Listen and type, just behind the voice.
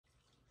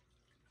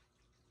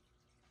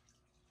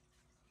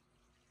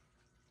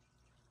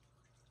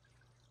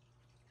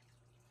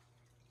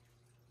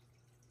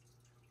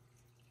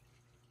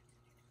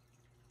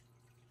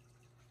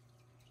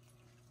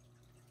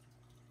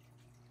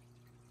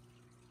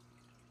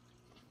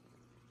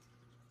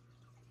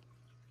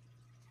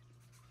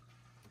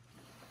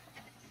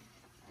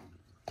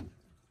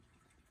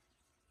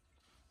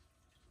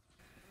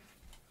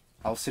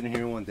I was sitting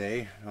here one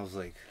day, and I was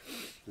like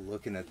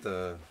looking at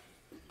the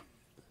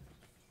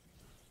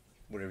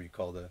whatever you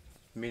call the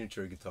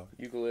miniature guitar.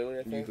 Ukulele,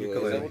 I think.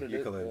 Ukulele, Is that what it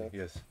ukulele, is?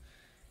 Yeah. yes.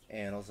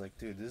 And I was like,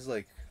 dude, this is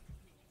like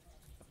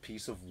a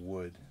piece of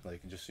wood,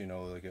 like just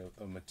like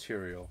a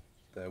material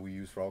that we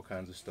use for all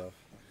kinds of stuff.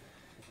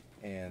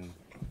 And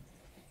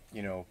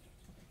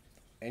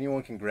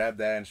anyone can grab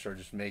that and start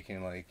just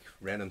making like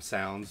random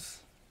sounds.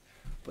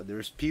 But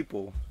there's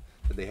people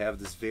that they have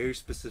this very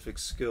specific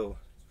skill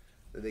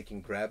that they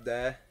can grab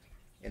that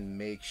and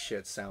make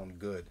shit sound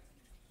good.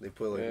 They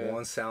put like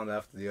one sound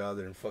after the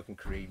other and fucking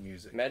create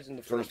music. Imagine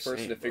the first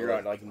person to figure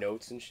out like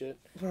notes and shit.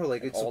 Bro,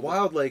 like it's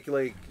wild. Like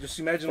just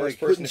imagine like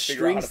putting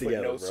strings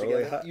together,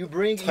 bro. Like, you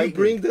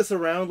bring this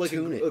around like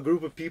a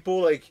group of people.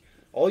 Like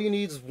all you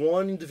need is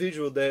one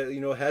individual that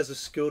has a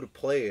skill to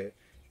play it,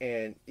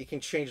 and it can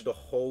change the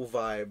whole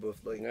vibe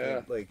of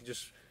like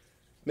just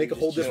make a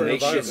whole different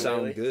environment. Shit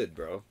sound good,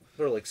 bro.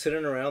 Bro, like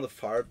sitting around the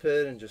fire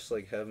pit and just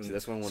like having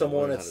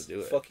someone that's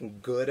fucking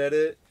good at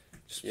it.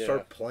 Just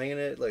start playing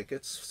it, like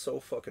it's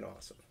so fucking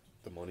awesome.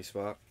 The money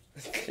spot.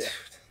 Yeah.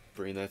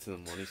 Bring that to the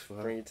money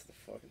spot. Bring it to the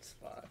fucking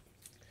spot.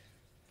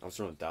 I was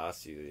throwing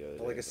DOS to you the other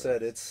day. Like I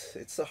said,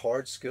 it's a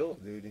hard skill,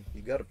 dude.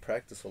 You got to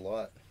practice a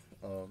lot.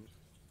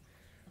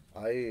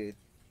 I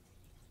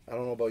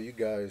don't know about you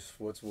guys.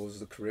 What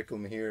was the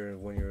curriculum here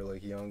when you were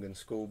like young in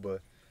school?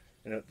 But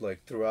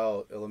like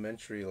throughout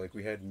elementary, like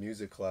we had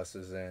music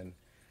classes, and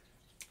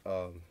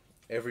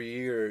every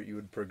year you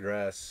would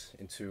progress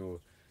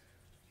into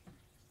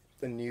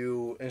a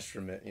new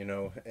instrument,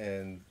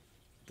 and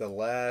the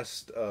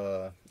last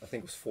I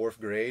think it was 4th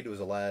grade. It was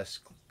the last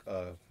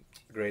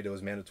grade that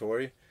was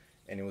mandatory,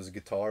 and it was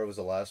guitar. It was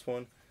the last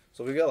one,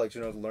 so we got like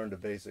to learn the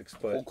basics.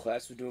 But whole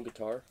class was doing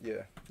guitar.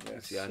 Yeah.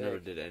 See, I never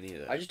did any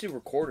of that. I just did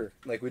recorder.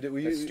 Like we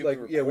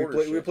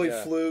played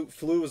flute.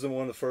 Flute was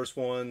one of the first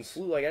ones.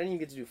 Flute, like I didn't even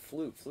get to do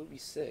flute. Flute would be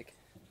sick.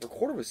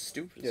 Recorder was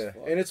stupid. Yeah, as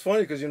fuck. and it's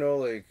funny because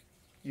like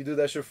you do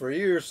that shit for a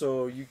year,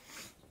 so you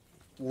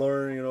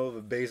learn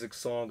the basic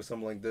song or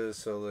something like this,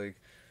 so like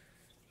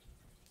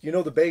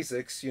the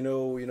basics, you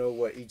know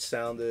what each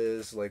sound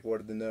is, like what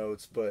are the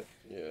notes, but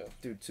yeah,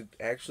 dude, to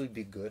actually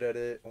be good at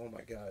it, oh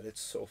my god, it's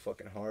so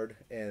fucking hard.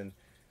 And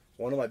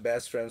one of my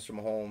best friends from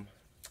home,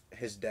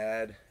 his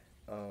dad,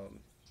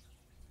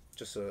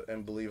 just an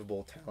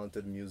unbelievable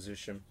talented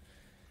musician.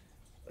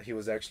 He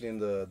was actually in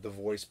the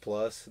Voice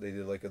Plus. They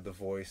did like a The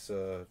Voice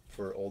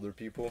for older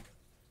people.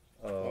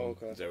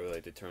 Okay. Is that where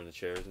like they turn the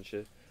chairs and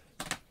shit?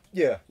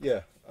 Yeah.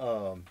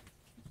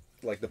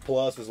 Like the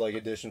Plus was like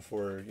edition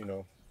for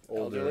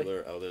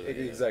older. Elderly.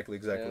 Exactly.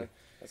 Yeah,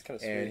 that's kind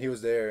of sweet. And he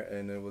was there,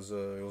 and it was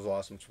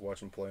awesome to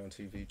watch him play on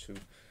TV too.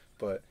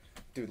 But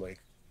dude, like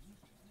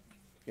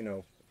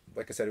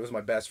like I said, it was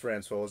my best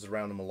friend, so I was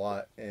around him a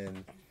lot,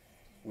 and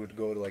we would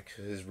go to like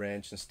his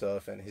ranch and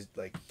stuff, and he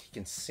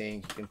can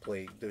sing, he can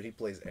play, dude, he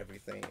plays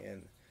everything.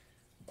 And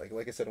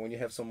like I said, when you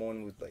have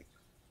someone with like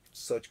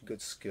such good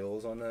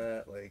skills on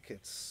that, like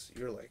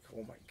you're like,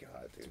 oh my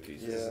god, dude,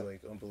 this is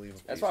like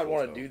unbelievable. That's why I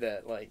want to do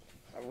that. Like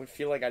I would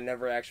feel like I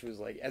never actually was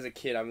like, as a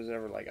kid, I was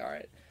never like, all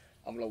right,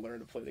 I'm gonna learn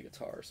to play the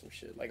guitar or some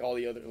shit, like all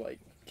the other like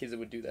kids that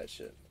would do that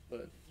shit.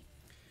 But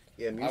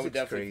yeah,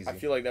 music's crazy. I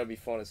feel like that would be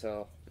fun as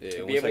hell.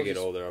 Yeah, once I get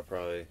older, I'll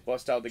probably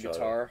bust out the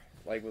guitar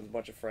like with a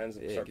bunch of friends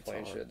and start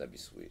playing shit. That'd be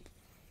sweet.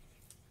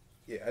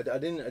 Yeah, I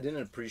didn't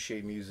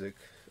appreciate music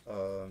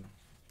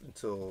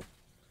until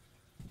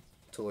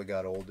I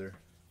got older.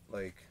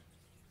 Like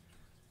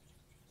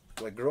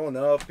growing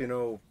up,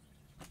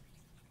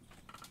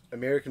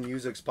 American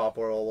music's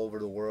popular all over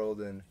the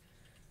world, and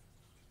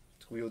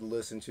we would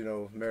listen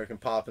to American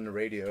pop on the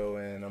radio,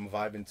 and I'm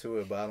vibing to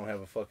it, but I don't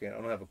have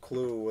a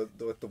clue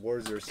what the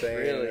words they're saying.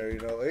 Really?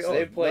 Or, so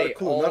they play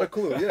not a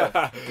clue.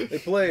 Yeah, they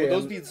play. Would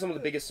those be some of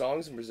the biggest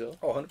songs in Brazil?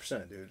 Oh,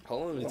 100%, dude. How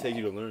long did it take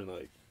you to learn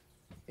like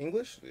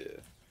English? Yeah.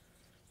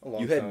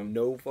 You had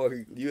no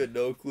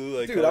clue,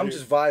 like, dude. I'm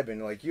just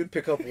vibing. Like you'd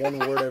pick up one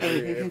word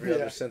every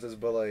other sentence,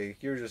 but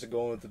like you're just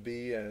going with the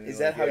beat. And is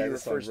that how you were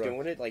first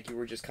doing it? Like you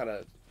were just kind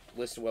of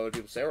listening to what other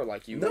people say, or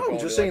like you? No, I'm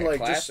just saying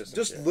like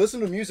just listen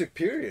to music.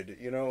 Period.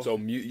 So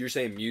you're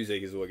saying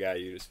music is what got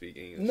you to speak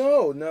English?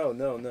 No.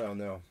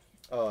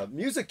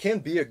 Music can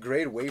be a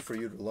great way for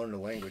you to learn the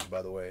language.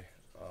 By the way,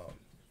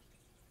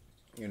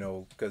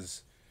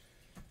 because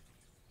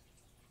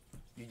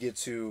you get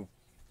to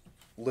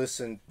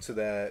listen to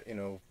that,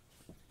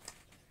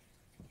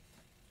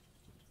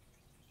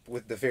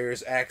 with the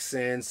various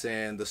accents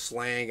and the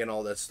slang and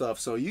all that stuff,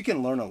 so you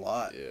can learn a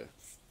lot,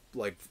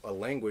 like a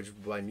language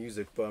by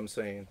music. But I'm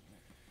saying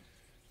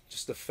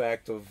just the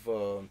fact of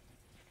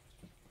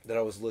that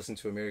I was listening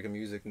to American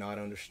music, not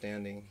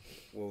understanding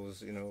what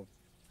was,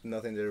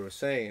 nothing that they were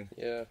saying.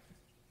 Yeah.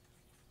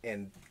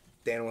 And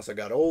then once I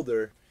got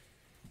older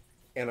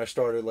and I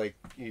started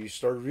you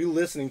started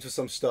re-listening to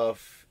some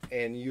stuff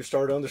and you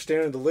started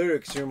understanding the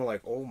lyrics, you're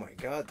like, oh my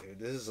god, dude,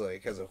 this is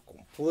has a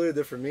completely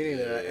different meaning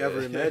than I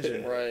ever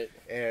imagined. Right.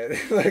 And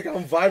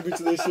I'm vibing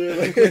to this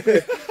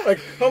shit. Like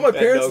how my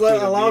parents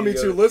allow me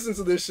to listen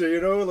to this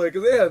shit, Like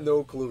they had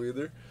no clue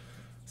either.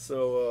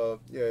 So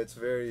yeah, it's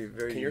very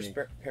very. Can unique.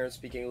 your parents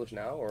speak English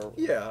now, or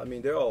Yeah, I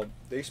mean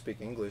they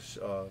speak English.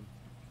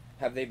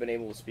 have they been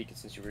able to speak it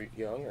since you were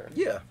young, or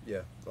Yeah,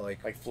 like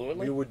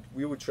fluently?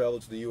 we would travel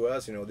to the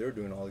U.S. You know, they were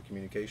doing all the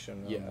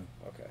communication. Yeah.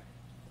 Okay.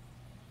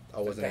 I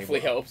wasn't definitely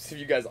able. helps if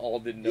you guys all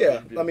didn't know.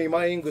 Yeah, I mean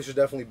my English is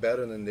definitely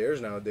better than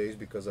theirs nowadays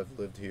because I've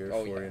lived here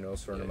Oh, for yeah. you know a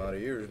certain Yeah, amount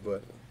of years.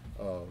 But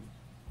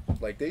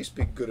like they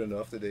speak good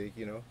enough that they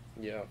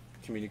Yeah.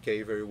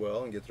 communicate very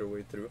well and get their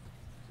way through.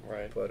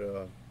 Right. But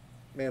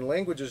man,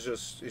 language is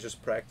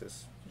just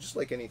practice, just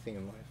like anything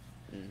in life.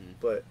 Mm-hmm.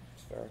 But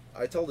It's fair.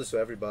 I tell this to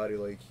everybody,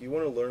 like, you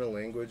want to learn a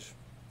language,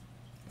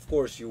 of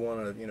course you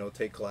want to,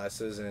 take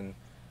classes and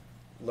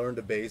learn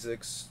the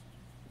basics,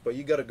 but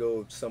you got to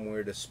go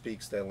somewhere that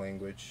speaks that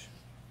language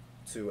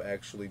to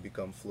actually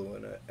become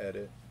fluent at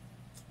it.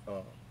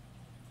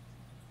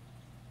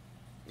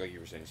 Like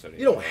you were saying, studying.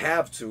 You don't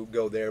have to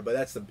go there, but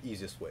that's the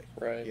easiest way.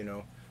 Right.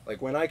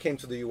 Like when I came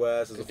to the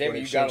U.S. as a Because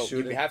foreign exchange you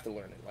student. have to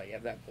learn it like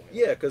at that point.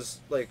 Yeah, because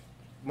like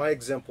my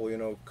example,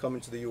 coming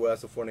to the U.S.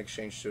 as a foreign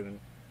exchange student,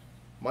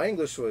 my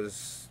English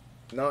was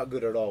not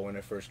good at all when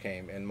I first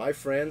came, and my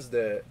friends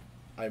that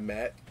I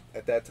met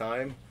at that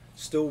time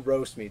still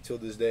roast me till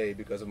this day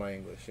because of my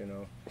English.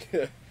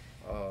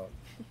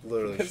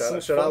 Literally,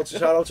 That's shout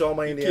so out to all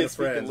my You Indiana can't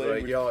speak the friends. Like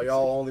language.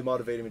 y'all only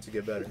motivated me to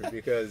get better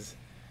because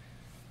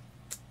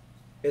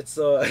it's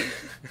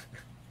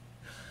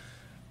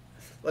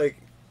like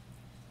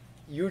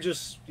you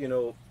just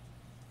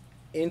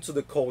into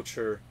the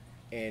culture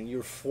and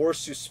you're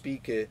forced to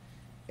speak it,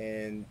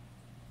 and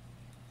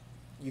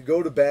you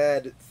go to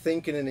bed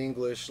thinking in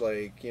English,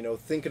 like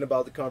thinking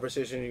about the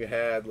conversation you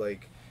had,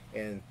 like,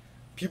 and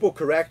people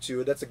correct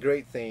you. That's a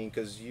great thing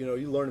because you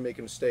learn to make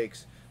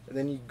mistakes. And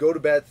then you go to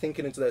bed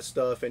thinking into that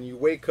stuff, and you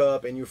wake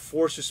up and you're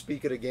forced to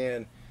speak it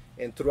again.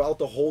 And throughout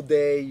the whole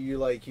day,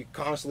 you're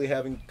constantly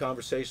having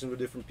conversations with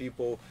different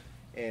people,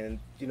 and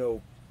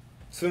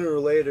sooner or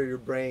later your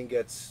brain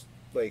gets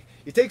like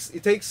it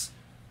takes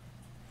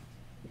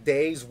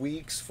days,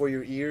 weeks for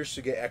your ears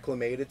to get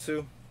acclimated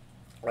to.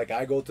 Like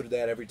I go through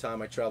that every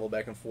time I travel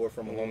back and forth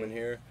from home and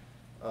here.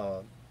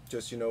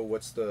 Just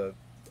what's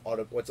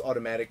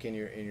automatic in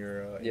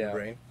your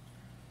brain.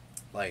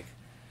 Like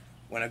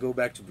when I go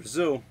back to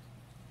Brazil,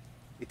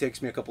 it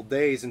takes me a couple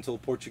days until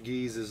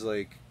Portuguese is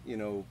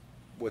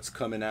what's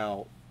coming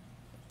out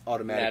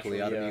automatically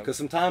Naturally, out of me. yeah. Because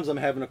sometimes I'm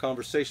having a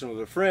conversation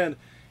with a friend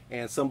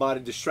and somebody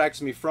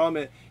distracts me from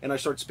it, and I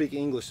start speaking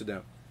English to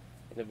them.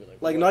 And they'll be Like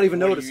 "What- not even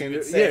what are you noticing. even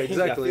Yeah, saying?"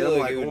 exactly. I feel I'm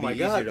like like, it would oh my be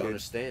god, easier to dude.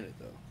 understand it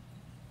though,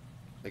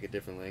 like a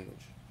different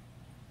language,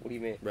 What do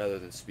you mean? rather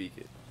than speak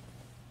it.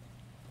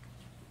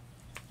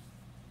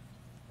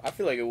 I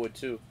feel like it would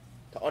too,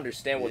 to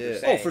understand what they're Yeah.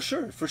 saying.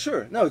 Oh, for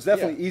sure. No, it's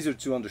definitely easier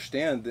to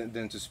understand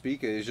than to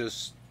speak it. It's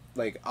just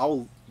like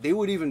they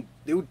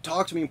would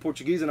talk to me in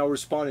Portuguese and I'll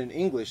respond in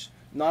English,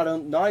 not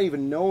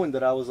even knowing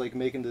that I was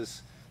making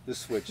this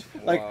switch.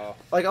 Wow.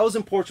 Like I was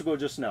in Portugal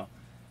just now,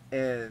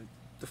 and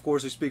of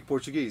course we speak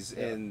Portuguese.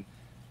 Yeah. And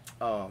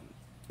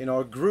in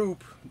our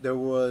group there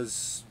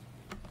was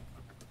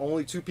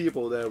only 2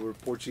 people that were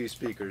Portuguese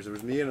speakers. There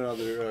was me and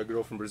another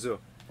girl from Brazil,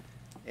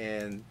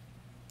 and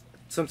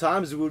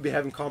sometimes we would be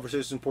having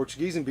conversations in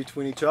Portuguese in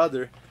between each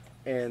other,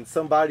 and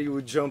somebody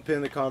would jump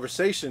in the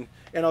conversation,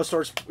 and I'll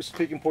start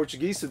speaking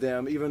Portuguese to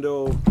them, even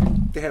though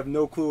they have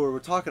no clue what we're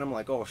talking. I'm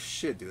like, oh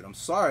shit, dude, I'm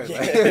sorry.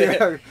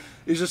 Yeah.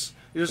 it's just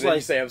And then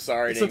you say I'm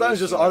sorry. in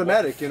sometimes English, it's just and I'm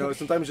automatic, like,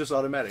 Sometimes it's just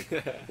automatic.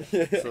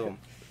 So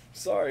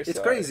sorry. it's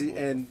crazy,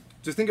 and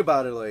to think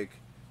about it, like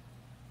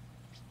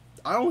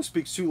I only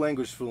speak 2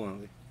 languages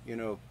fluently.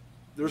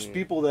 There's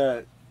people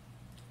that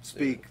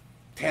speak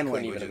 10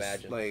 couldn't even languages.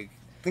 imagine. Like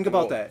think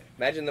about that.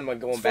 Imagine them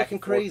going It's back fucking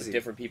and forth crazy. with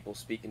different people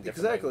speaking different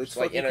Exactly, languages. it's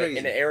like fucking in crazy.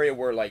 an area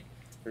where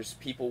there's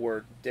people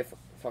where different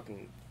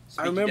fucking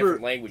speaking remember-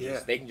 different languages. yeah.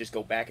 They can just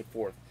go back and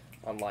forth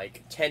on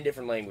 10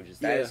 different languages.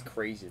 That Yeah. is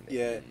crazy to me.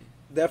 Yeah,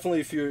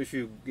 definitely. If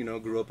you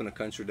grew up in a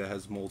country that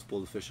has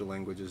multiple official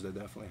languages, that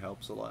definitely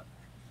helps a lot.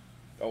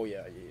 Oh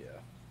yeah.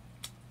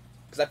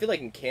 Because I feel like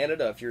in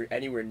Canada, if you're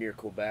anywhere near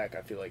Quebec,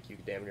 I feel like you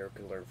damn near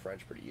can learn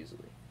French pretty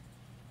easily.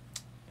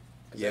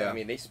 'Cause, Yeah. I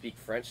mean, they speak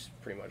French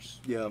pretty much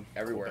Yeah,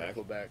 everywhere in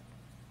Quebec.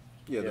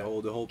 yeah. Yeah.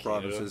 The whole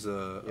province is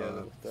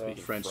Speaking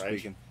French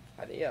speaking.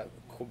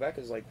 Quebec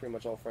is pretty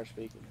much all French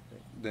speaking. I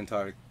think. The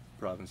entire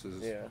province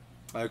is. Yeah.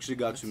 I actually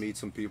got to meet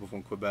some people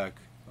from Quebec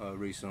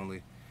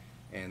recently,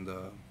 and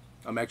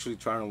I'm actually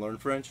trying to learn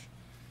French.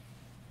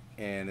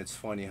 And it's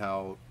funny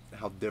how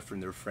different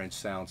their French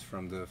sounds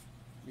from the,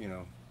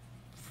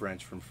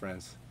 French from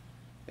France.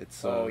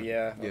 It's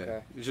yeah.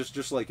 Okay. It's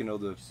just like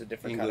the Just a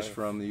different English kind of-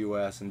 from the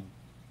U.S. and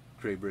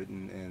Great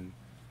Britain and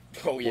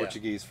Oh yeah.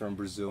 Portuguese from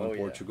Brazil and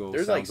Portugal.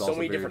 There's sounds so also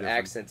many very different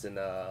accents in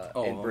Britain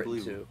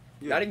unbelievable. too.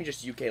 Yeah. Not even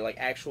just UK,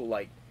 actual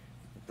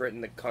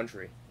Britain the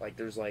country.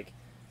 There's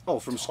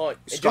From ton,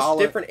 just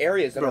Scotland. different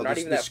areas that are not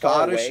even that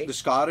far away. The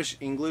Scottish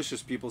English,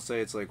 as people say,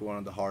 it's one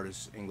of the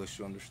hardest English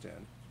to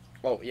understand.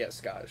 Oh yeah,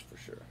 Scottish for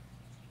sure.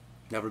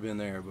 Never been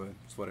there, but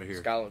it's what I hear.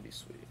 Scotland would be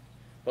sweet.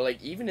 But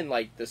like even in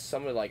like the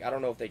some of like I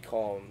don't know if they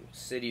call them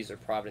cities or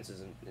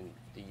provinces in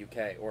the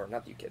UK or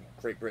not the UK,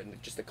 Great Britain,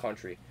 just the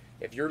country.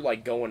 If you're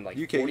like going like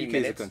UK 40 UK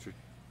minutes, is a country.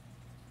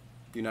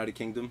 United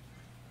Kingdom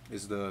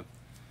is the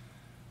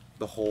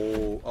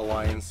whole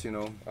alliance. You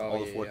know, Oh, all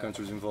the yeah, four yeah.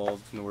 countries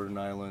involved: Northern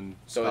Ireland,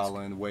 So it's-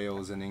 Scotland,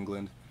 Wales, and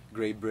England.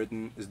 Great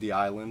Britain is the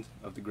island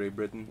of the Great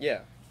Britain.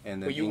 yeah.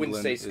 And then But you England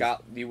wouldn't say is,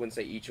 you wouldn't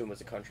say each of them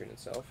was a country in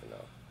itself, or no?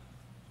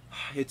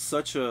 It's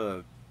such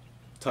a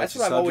That's touchy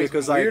what I've always subject been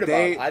because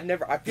weird like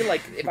about. I feel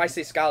like if I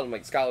say Scotland,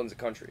 like Scotland's a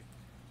country,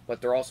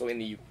 but they're also in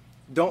the U.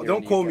 don't You're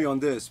in the quote UK. me on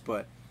this,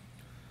 but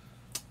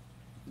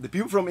the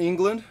people from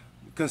England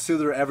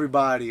consider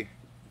everybody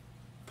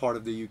part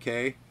of the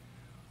UK,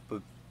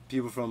 but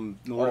people from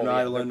Northern yeah, they're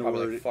Ireland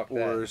probably like, "Fuck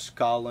or that."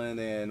 Scotland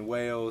and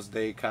Wales,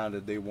 they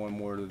want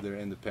more of their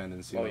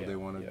independence. You Oh, know, yeah, they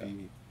want to yeah.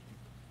 be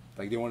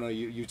like they want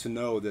you to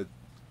know that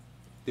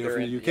they're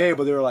from in- the UK, yeah.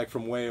 but they're like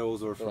from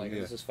Wales or They're from like,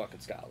 yeah. this is fucking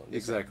Scotland.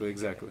 This is Exactly, UK.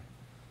 exactly.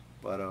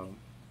 But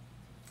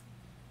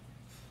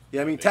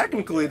yeah, I mean,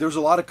 technically, there's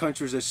a lot of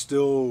countries that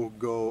still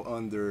go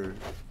under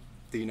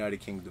the United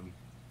Kingdom: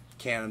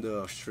 Canada,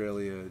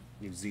 Australia,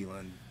 New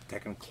Zealand.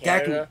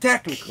 Canada?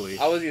 Technically,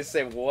 I was gonna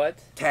say what?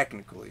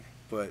 technically,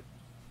 but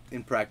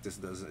in practice,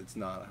 doesn't. It's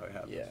not how it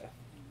happens. Yeah.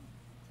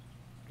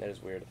 That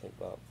is weird to think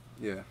about.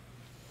 Yeah.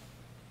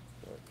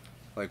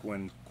 Like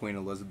when Queen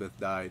Elizabeth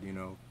died, you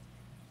know,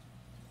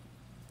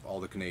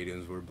 all the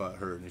Canadians were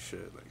butthurt and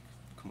shit. Like,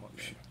 come on,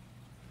 man.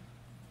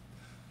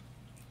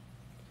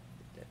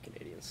 Damn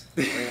Canadians.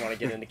 I don't want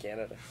to get into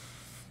Canada.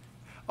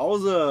 I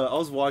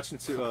was watching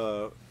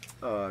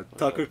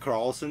Tucker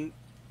Carlson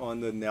on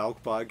the Nelk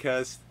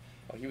podcast.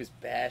 Oh, he was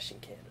bashing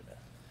Canada.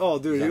 Oh,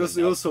 dude, He's on it was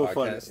the it was so Nelk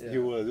funny. podcast? Yeah. He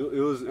was. It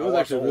was I watched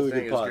actually a the whole really thing.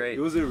 good It was pod. great.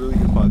 It was a really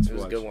good pod to It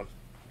was a watch. good one.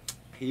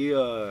 He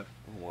I'm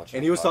watching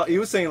and he was the he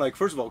was saying like,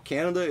 first of all,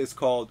 Canada is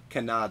called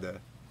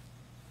Canada,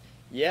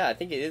 Yeah, I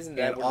think it isn't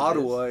that and what it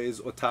Ottawa is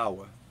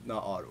Ottawa,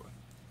 not Ottawa.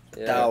 is.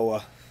 Yeah.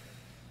 Ottawa.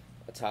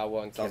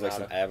 Ottawa and Sounds Canada.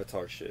 like some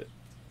Avatar shit.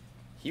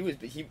 He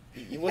wasn't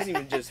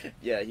even just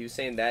he was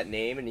saying that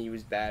name and he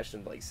was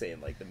bashing like saying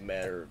like the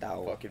men are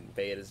Ottawa. fucking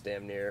betas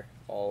damn near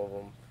all of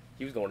them.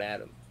 He was going at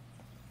him.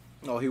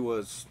 Oh, he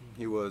was.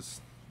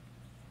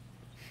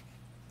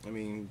 I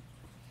mean,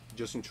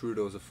 Justin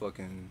Trudeau's a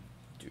fucking.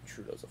 Dude,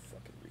 Trudeau's a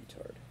fucking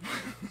retard.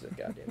 He's a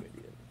goddamn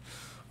idiot.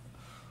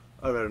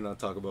 I'd rather not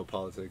talk about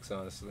politics,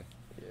 honestly.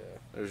 Yeah,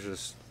 There's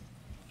just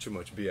too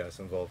much BS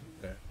involved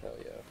in there. hell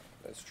yeah,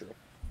 that's true.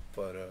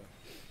 But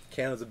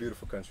Canada's a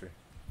beautiful country,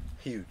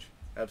 huge,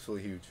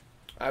 absolutely huge.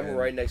 I'm And-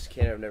 right next to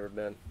Canada. I've never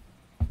been.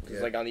 It's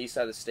Yeah. like on the east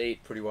side of the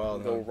state. Pretty wild.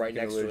 You go huh? right You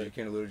can next to literally- it.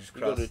 You can literally just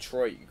You go cross. to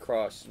Detroit, you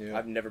cross. Yeah.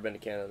 I've never been to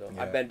Canada though.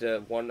 Yeah. I've been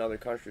to one other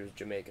country, was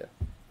Jamaica.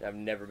 I've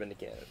never been to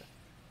Canada.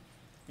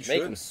 You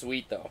Jamaica's should.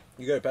 sweet though.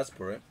 You got a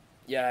passport, right?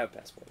 Yeah, I have a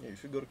passport. Yeah, you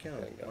should go to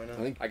Canada. There you go. Why not?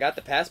 I think I got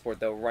the passport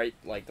though. Right,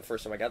 like the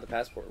first time I got the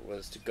passport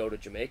was to go to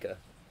Jamaica,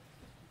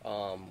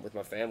 with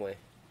my family.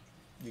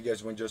 You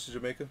guys went just to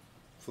Jamaica?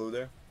 Flew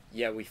there?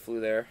 Yeah, we flew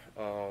there.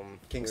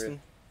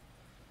 Kingston?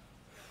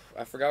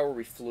 I forgot where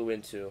we flew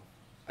into.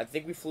 I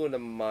think we flew into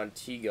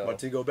Montego.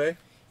 Montego Bay?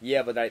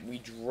 Yeah, but we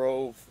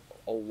drove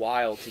a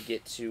while to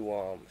get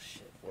to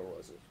shit. Where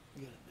was it?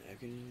 you got a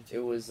napkin in It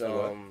was what?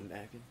 a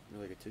napkin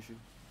or like a tissue.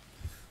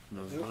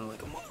 No, Yeah.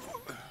 like a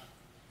motherfucker.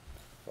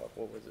 fuck,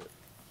 what was it?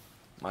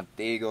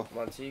 Montego.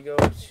 Montego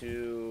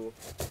to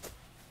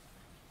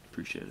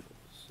Appreciate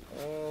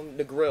it.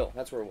 Negril.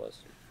 That's where it was.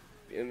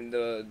 I mean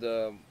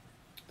the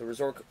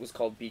resort was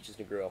called Beaches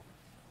Negril,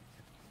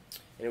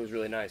 and it was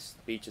really nice.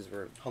 The beaches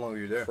were How long were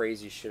you there?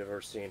 crazy shit I've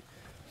ever seen.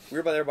 We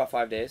were there about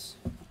 5 days,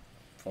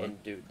 Fun.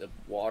 and dude, the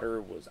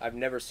water was. I've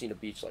never seen a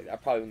beach like that. I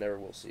probably never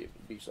will see a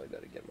beach like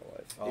that again in my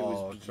life. It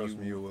Oh, was trust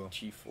me, you will.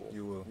 beautiful.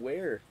 You will.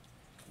 Where?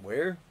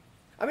 Where?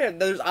 I mean,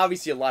 there's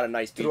obviously a lot of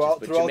nice beaches, Throughout,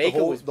 but throughout Jamaica the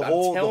whole, was. the I'm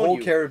whole, the telling whole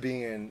you,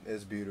 Caribbean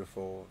is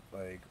beautiful.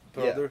 Like,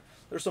 bro, Yeah.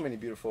 there's so many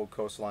beautiful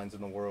coastlines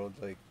in the world.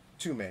 Like,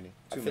 too many.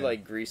 I Too feel many.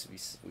 like Greece would be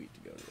sweet to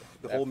go to.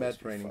 The That whole place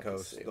would be Mediterranean fucking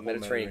coast. sick. The The whole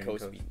Mediterranean Mediterranean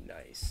coast would be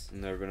nice.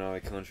 Never been out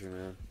of the country,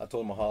 man. I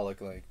told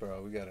Mahalik, like,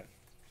 bro, we gotta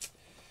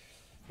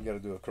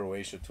do a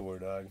Croatia tour,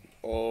 dog.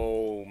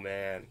 Oh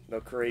man, the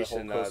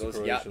Croatian coast of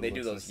those yacht Croatia they do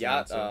looks those insane,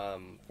 yacht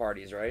too.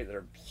 parties, right? That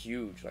are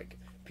huge. Like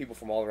people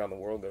from all around the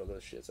world go to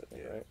those shits. I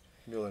think, Yeah. right?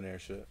 Millionaire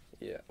shit.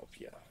 Yeah, oh,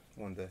 yeah,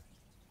 One day.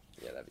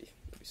 yeah. That'd be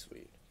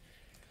sweet.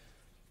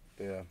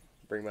 But yeah.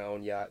 Bring my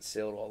own yacht,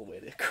 sailed all the way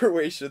to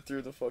Croatia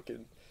through the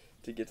fucking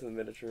to get to the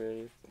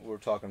Mediterranean. We're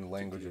talking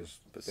languages.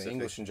 The Pacific.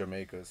 English in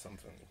Jamaica is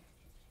something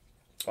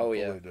Oh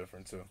yeah. completely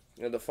different, too.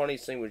 You know, the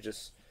funniest thing was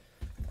just,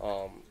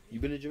 You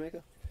been to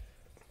Jamaica?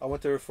 I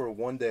went there for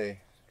 1 day.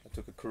 I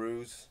took a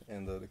cruise,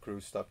 and the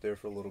cruise stopped there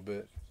for a little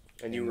bit.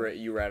 and you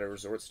were at a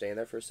resort staying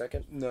there for a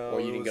second, No, or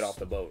you it didn't get was- off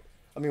the boat.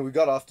 I mean, we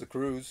got off the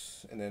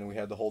cruise, and then we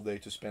had the whole day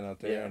to spend out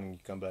there, Yeah.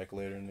 and come back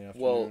later in the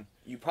afternoon. Well,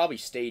 you probably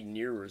stayed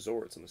near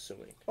resorts. I'm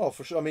assuming Oh,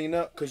 for sure. I mean,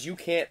 because you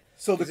can't.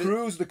 so the Is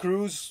it-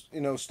 cruise,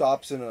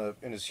 stops in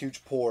this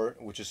huge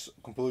port, which is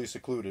completely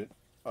secluded.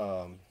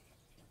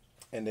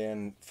 And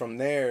then from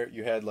there,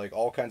 you had like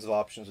all kinds of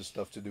options of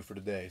stuff to do for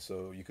the day.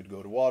 So you could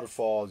go to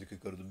waterfalls, you could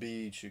go to the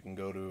beach, you can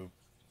go to,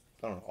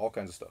 I don't know, all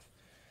kinds of stuff.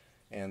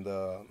 And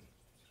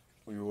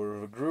we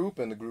were a group,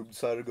 and the group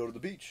decided to go to the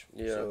beach.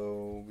 Yeah.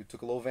 So we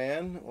took a little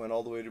van, went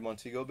all the way to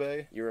Montego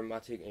Bay. You were in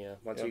Montego, yeah.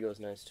 Montego's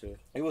nice too.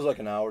 It was like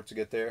an hour to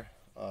get there.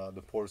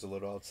 The port's a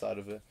little outside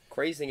of it.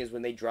 Crazy thing is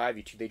when they drive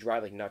you, they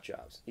drive like nut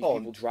jobs. These Oh,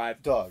 people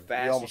drive Dog,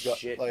 fast as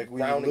shit, like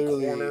we round in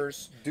literally,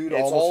 corners. dude,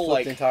 It's almost all flipped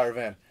like the entire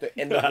van.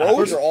 And the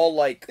roads are all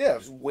like Yeah.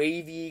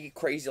 wavy,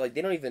 crazy. Like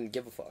they don't even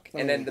give a fuck.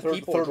 And then the third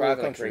people world drive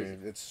like country. crazy.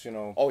 It's, you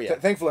know. Oh, yeah.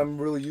 Thankfully, I'm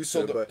really used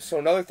to it. But So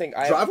another thing,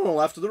 drive on the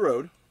left of the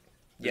road.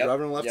 Yep,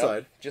 Driving on the left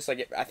side. Just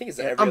like I think it's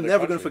And every I'm other never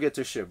country. gonna forget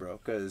this shit, bro.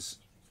 Because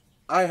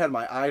I had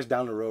my eyes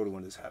down the road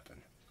when this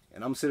happened,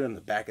 and I'm sitting in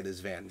the back of this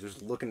van,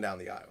 just looking down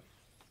the aisle,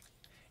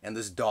 and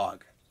this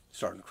dog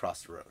starting to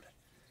cross the road,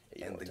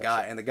 and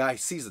the guy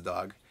sees the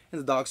dog,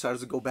 and the dog starts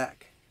to go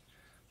back.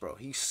 Bro,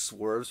 he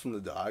swerves from the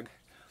dog.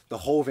 The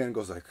whole van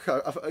goes like.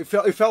 It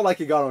felt like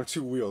he got on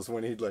two wheels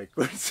when he like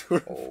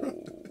swerved.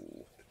 Oh.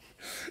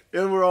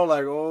 And we're all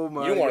like, "Oh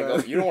my!" You don't want to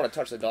God. go. You don't want to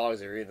touch the dogs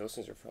there either. Those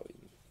things are probably.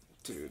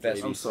 Dude,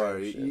 Babies I'm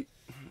sorry.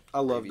 I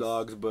love Babies.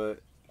 dogs,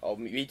 but Oh,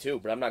 me too.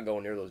 But I'm not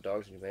going near those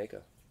dogs in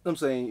Jamaica. I'm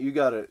saying you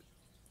gotta.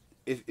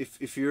 If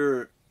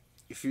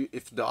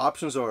the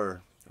options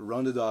are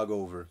run the dog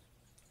over,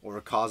 or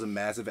cause a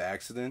massive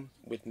accident,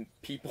 With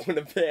people in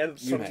a van,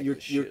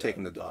 you're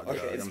taking the dog. Okay,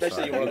 dog. I'm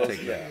especially sorry. one of You're those.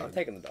 taking the Yeah, dog. I'm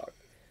taking the dog.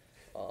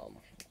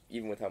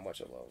 Even with how much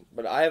I love him.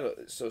 But I have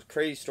a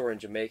crazy story in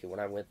Jamaica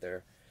when I went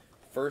there.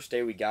 First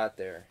day we got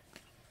there,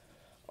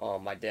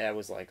 my dad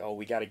was like, "Oh,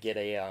 we got to get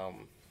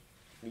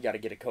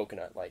a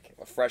coconut, like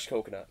a fresh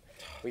coconut.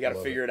 We got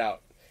to figure it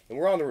out." And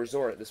we're on the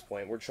resort at this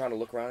point. We're trying to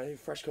look around, hey,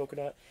 fresh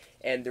coconut.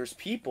 And there's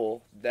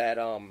people that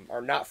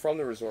are not from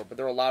the resort, but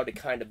they're allowed to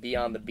kind of be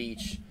on the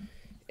beach,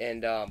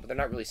 and but they're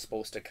not really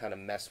supposed to kind of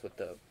mess with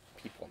the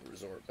people on the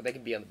resort, but they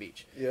can be on the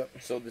beach. Yep.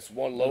 So this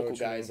one local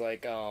guy's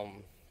like,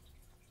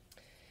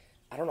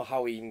 I don't know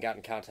how we even got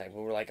in contact,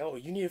 but we're like, "Oh,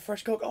 you need a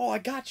fresh Coke? Oh, I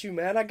got you,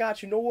 man. I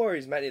got you. No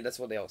worries, man." That's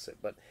what they all say.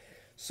 But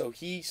so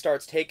he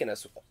starts taking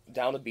us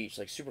down the beach,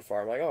 like super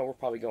far. I'm like, "Oh, we're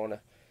probably going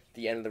to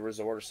the end of the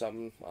resort or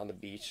something on the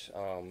beach."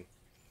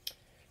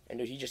 And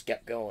dude, he just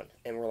kept going,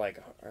 and we're like,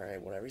 "All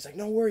right, whatever." He's like,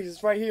 "No worries,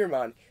 it's right here,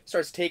 man."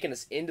 Starts taking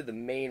us into the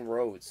main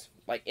roads,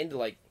 like into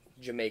like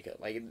Jamaica,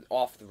 like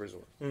off the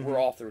resort. Mm-hmm. We're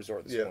off the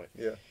resort at this point.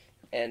 Yeah.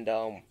 And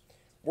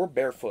we're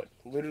barefoot,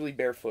 literally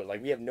barefoot.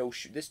 Like we have no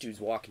shoe. This dude's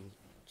walking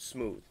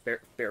smooth,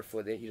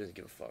 barefoot. He doesn't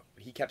give a fuck.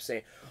 He kept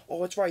saying,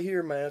 "Oh, it's right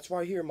here, man. It's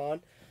right here,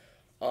 man."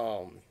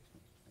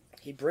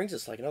 He brings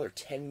us like another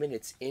 10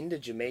 minutes into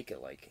Jamaica,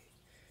 like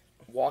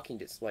walking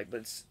this, like,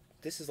 but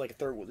this is like a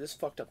third world. This is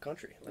fucked up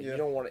country. Like you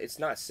don't want to. It's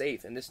not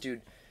safe. And this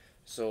dude,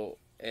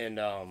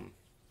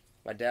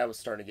 my dad was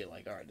starting to get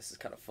like, all right, this is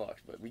kind of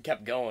fucked. But we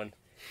kept going,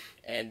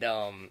 and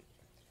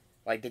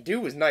like the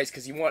dude was nice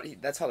because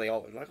that's how they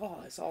all were. Like,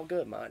 "Oh, it's all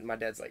good, man." And my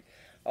dad's like,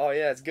 "Oh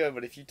yeah, it's good,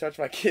 but if you touch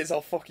my kids,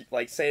 I'll fuck you."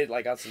 Like say it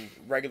like on some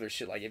regular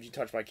shit. Like if you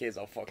touch my kids,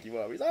 I'll fuck you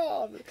up. He's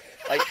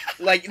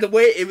like the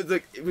way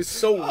it was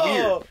so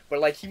weird. But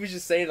like he was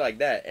just saying it like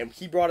that, and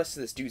he brought us to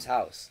this dude's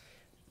house.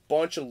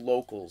 Bunch of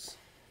locals,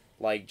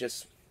 like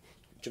just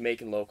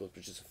Jamaican locals,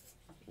 but just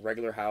a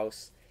regular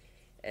house.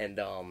 And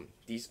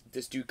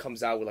this dude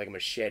comes out with like a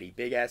machete,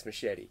 big ass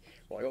machete.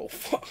 We're like, "Oh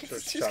fuck!"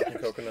 Starts chopping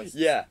coconuts.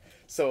 Yeah.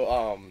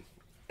 So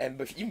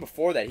even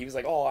before that, he was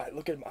like, "Oh,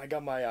 I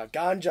got my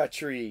ganja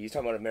tree." He's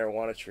talking about a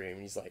marijuana tree, and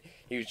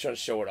he was trying to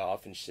show it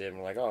off and shit. And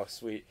we're like, "Oh,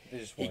 sweet."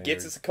 He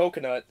gets us a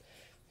coconut.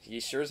 He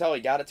sure as hell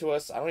he got it to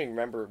us. I don't even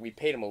remember. We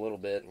paid him a little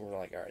bit, and we're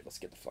like, "All right, let's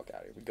get the fuck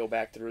out of here." We go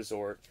back to the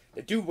resort.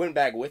 The dude went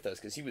back with us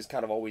because he was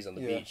kind of always on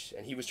the beach,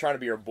 and he was trying to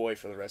be our boy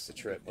for the rest of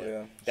the trip.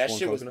 But that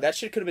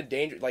shit could have been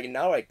dangerous. Like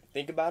now I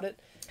think about it,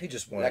 He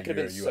just wanted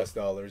your U.S.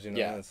 dollars, you know.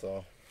 Yeah. That's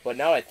all. But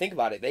now I think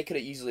about it, they could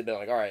have easily been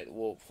like, "All right,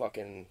 we'll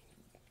fucking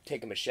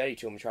take a machete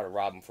to him and try to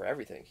rob him for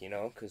everything," you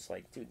know? Because,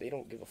 like, dude, they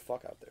don't give a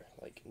fuck out there.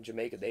 Like, in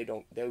Jamaica,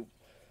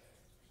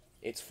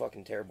 it's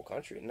fucking terrible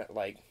country. And,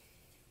 like,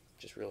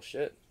 just real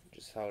shit.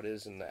 Just how it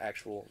is in the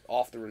actual,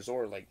 off the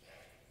resort. Like,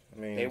 I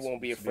mean, they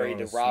won't be to afraid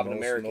honest, to rob an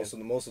American.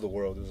 Most of the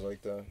world is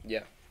like that.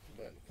 Yeah.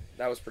 But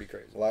that was pretty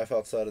crazy. Life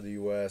outside of the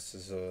U.S.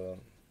 is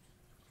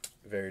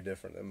very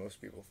different than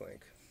most people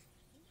think.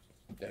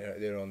 Yeah.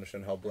 They don't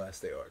understand how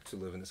blessed they are to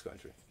live in this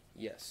country.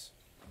 Yes.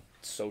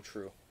 It's so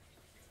true.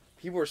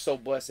 People are so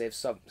blessed.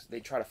 They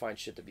try to find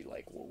shit to be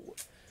like, "Whoa,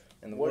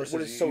 And the what worst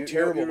is so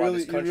terrible about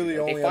this country?" You really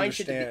Like, only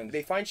understand.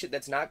 they find shit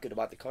that's not good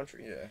about the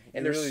country. Yeah.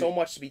 And there's so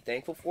much to be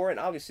thankful for, and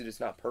obviously it's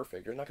not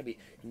perfect. There's not gonna be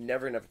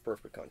never gonna have a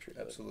perfect country.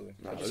 But Absolutely.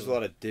 No, there's a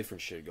lot of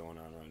different shit going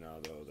on right now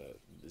though that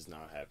is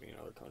not happening in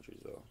other countries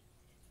though.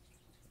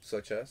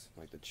 Such as?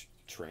 Like the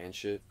trans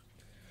shit.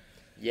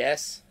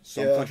 yes,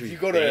 Some Yeah. countries if you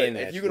go to ban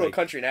a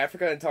country in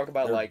Africa and talk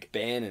about they're like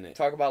banning it.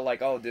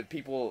 oh, the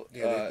people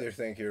Yeah, they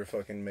think you're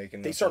fucking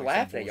making. they up, start like, some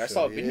laughing at you. I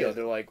saw a bullshit. video. Yeah.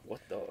 They're like, "What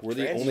the?" We're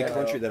the trans only shit?"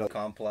 country that'll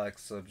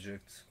complex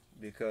subject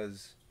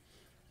because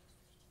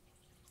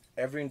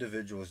every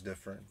individual is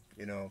different.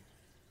 You know,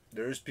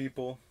 there's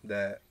people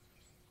that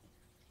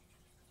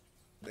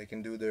They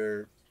can do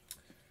their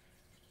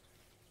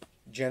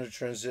gender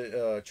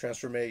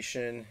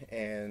transformation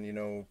and, you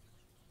know,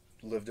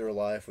 live their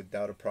life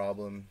without a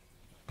problem,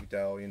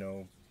 without, you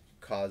know,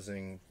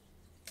 causing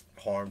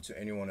harm to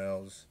anyone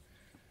else.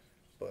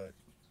 But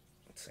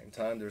at the same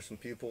time, there's some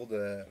people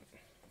that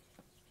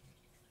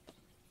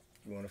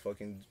you want to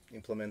fucking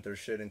implement their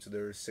shit into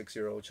their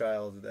 6-year-old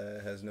child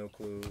that has no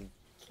clue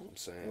I'm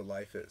saying. what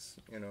life is,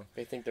 you know.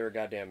 They think they're a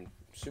goddamn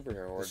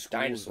superhero or a schools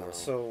dinosaur. now.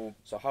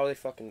 So how are they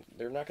fucking?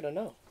 They're not gonna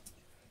know.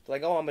 They're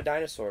like, oh, I'm a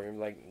dinosaur. And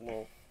you're like,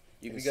 well,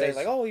 you can Have say you guys-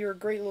 like, oh, you're a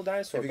great little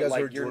dinosaur. Have you But guys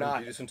like, heard you're Jordan not.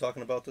 Peterson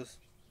talking about this?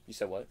 You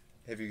said what?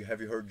 Have you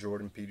heard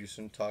Jordan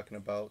Peterson talking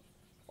about?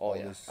 Oh all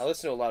yeah, this? I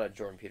listen to a lot of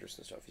Jordan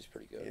Peterson stuff. He's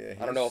pretty good.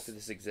 Yeah, I don't know if he's-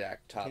 it's this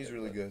exact topic. He's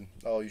really but- good.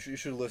 Oh, you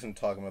should listen to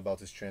talking about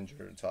this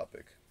transgender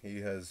topic.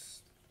 He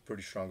has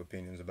pretty strong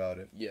opinions about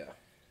it. Yeah.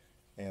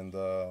 And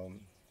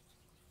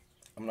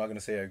I'm not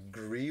gonna say I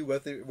agree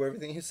with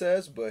everything he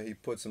says, but he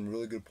put some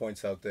really good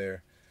points out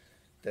there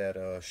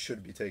that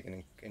should be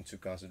taken into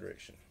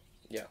consideration.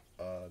 Yeah.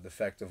 The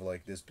fact of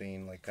like this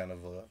being like kind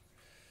of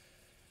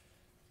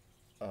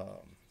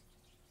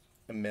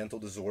a mental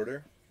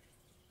disorder,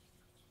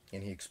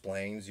 and he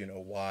explains, you know,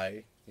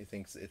 why he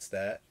thinks it's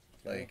that.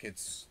 Like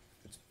it's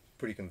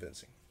pretty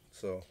convincing.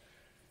 So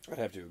I'd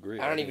have to agree.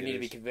 I don't think even it need to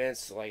be is.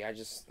 convinced. Like I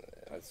just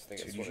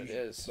think that's dude, what it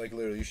is. Like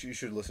literally, you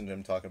should listen to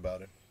him talking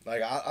about it.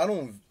 Like I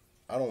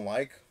don't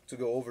like to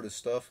go over this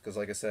stuff because,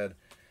 like I said,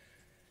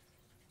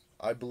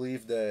 I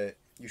believe that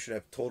you should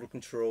have total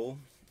control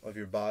of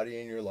your body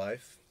and your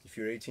life. If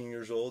you're 18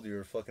 years old,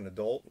 you're a fucking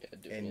adult, Yeah,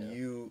 dude, and yeah.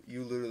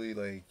 you literally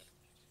like,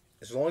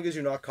 as long as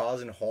you're not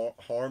causing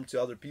harm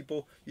to other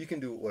people, you can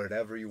do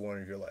whatever you want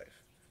in your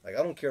life. Like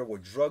I don't care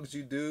what drugs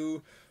you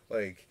do.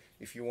 Like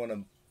if you want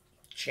to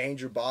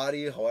change your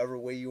body, however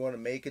way you want to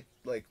make it,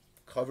 like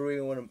however way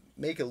you want to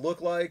make it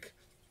look like,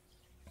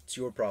 it's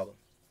your problem.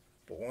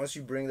 But once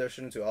you bring that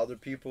shit into other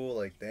people,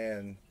 like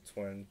then it's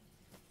when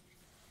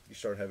you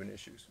start having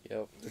issues.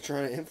 Yep. They're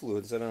trying to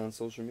influence it on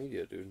social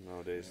media, dude.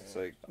 Nowadays, it's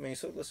like I mean,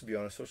 so let's be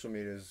honest, social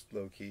media is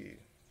low key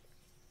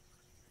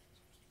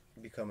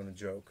becoming a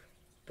joke,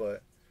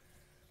 but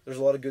there's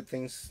a lot of good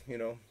things. You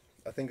know,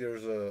 I think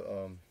there's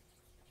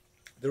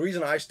the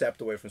reason I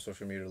stepped away from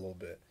social media a little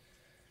bit.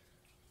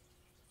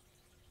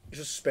 It's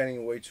just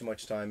spending way too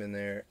much time in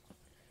there,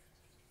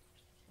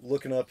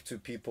 looking up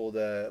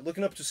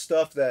to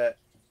stuff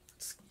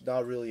that's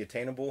not really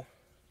attainable.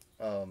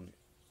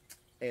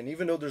 And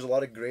even though there's a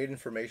lot of great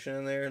information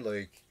in there,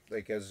 like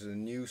as a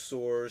news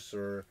source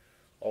or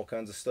all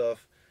kinds of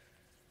stuff,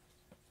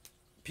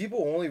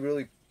 people only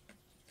really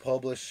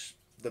publish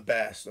the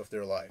best of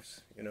their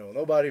lives. You know,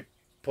 nobody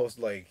posts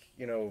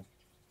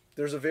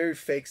there's a very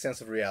fake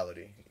sense of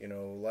reality. You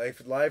know,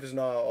 life is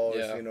not always,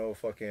 Yeah.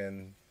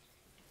 Fucking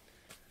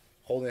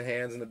holding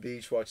hands on the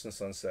beach watching the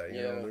sunset.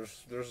 You know,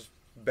 there's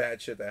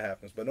bad shit that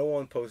happens, but no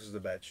one posts the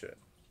bad shit.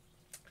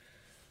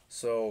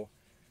 So,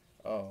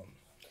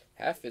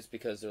 Half it's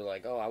because they're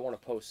like, oh, I want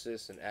to post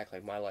this and act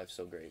like my life's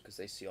so great because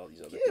they see all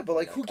these other. yeah, but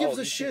like, who gives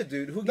a shit,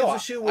 dude? Who gives a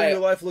shit what I- your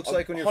life looks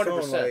like on your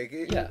phone?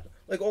 100%. Yeah.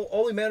 Like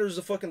all that matters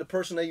is the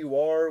person that you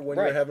are when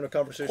Right. you're having a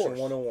conversation course.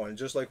 1-on-1,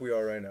 just like we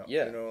are right now.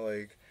 Yeah. You know,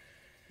 like.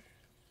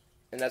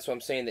 And that's what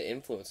I'm saying. The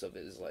influence of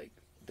it is like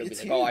they'll be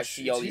It's like, oh, I huge.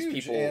 see all It's these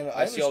huge. people. And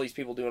I see all these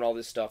people doing all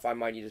this stuff. I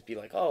might need to be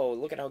like, oh,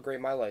 look at how great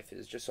my life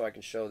is, just so I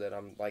can show that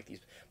I'm like these.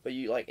 But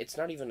you like, it's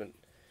not even.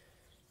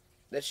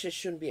 That shit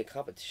shouldn't be a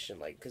competition,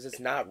 like, because it's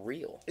not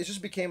real. It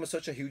just became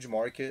such a huge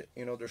market.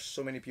 You know, there's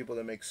so many people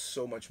that make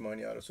so much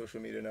money out of social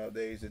media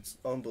nowadays. It's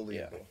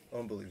unbelievable.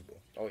 Unbelievable.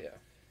 Oh yeah.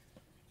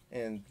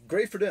 And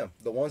great for them.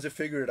 The ones that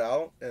figured it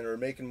out and are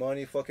making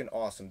money, fucking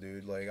awesome,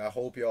 dude. Like, I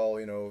hope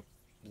y'all,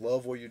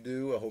 love what you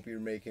do. I hope you're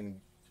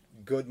making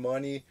good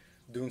money,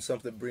 doing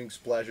something that brings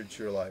pleasure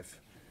to your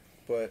life.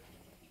 But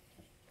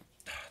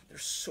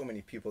there's so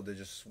many people that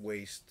just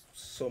waste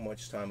so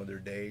much time of their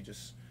day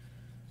just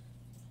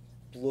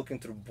looking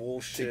through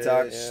bullshit,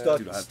 TikTok,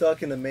 yeah.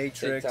 stuck in the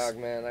matrix. TikTok,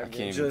 man. I can't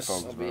even just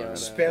focus I'll be on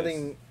honest.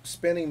 that.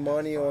 spending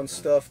money on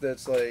stuff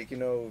that's like,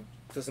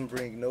 doesn't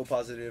bring no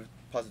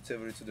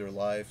positivity to their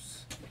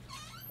lives.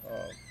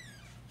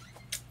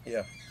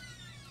 Yeah.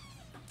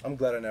 I'm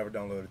glad I never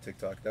downloaded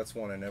TikTok. That's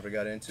one I never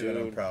got into, and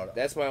I'm Dude, proud of.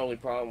 That's my only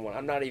problem.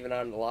 I'm not even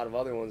on a lot of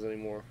other ones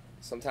anymore.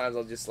 Sometimes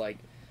I'll just like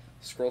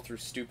scroll through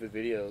stupid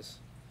videos.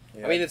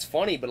 Yeah. I mean, it's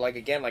funny, but like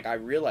again, like I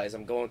realize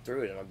I'm going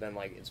through it, and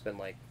it's been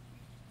like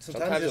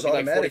sometimes it's it'll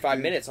be like automatic. 45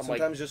 dude. minutes. I'm like,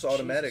 sometimes just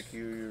automatic. Jesus.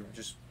 You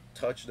just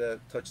touch that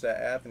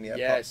app, and the app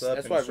Yes, pops up.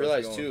 that's and what it I starts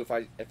realized going.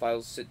 too. If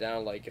I'll sit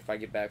down, like if I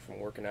get back from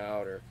working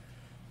out or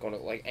going to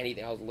like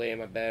anything, I'll lay in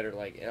my bed or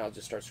like, and I'll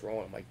just start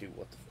scrolling. I'm like, dude,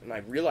 what the? And I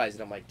realize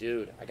it. I'm like,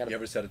 dude, I gotta. You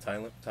ever set a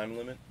time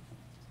limit?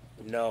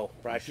 No,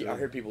 but You I should.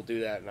 heard people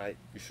do that, and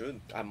You should.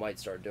 I might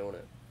start doing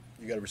it.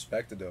 You gotta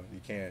respect it though. You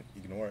can't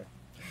ignore it.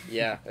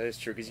 Yeah, that is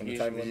true. Because When you,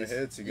 the time limit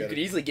hits, you you gotta- could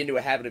easily get into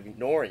a habit of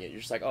ignoring it. You're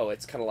just like, oh,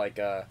 it's kind of like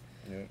Yeah.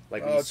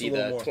 like Oh, when you it's a see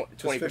little the more.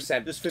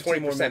 20% Just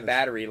 15 more minutes.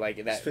 battery, like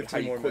that. Just 15 How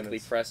you more quickly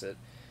minutes. press it.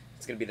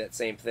 It's gonna be that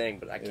same thing,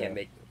 but I can't Yeah.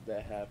 make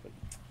that happen.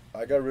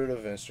 I got rid of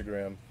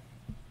Instagram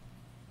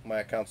my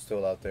account's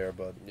still out there,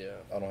 but Yeah.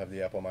 I don't have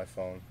the app on my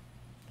phone.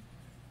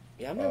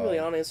 Yeah, I'm not really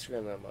on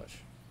Instagram that much.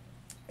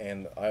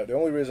 And the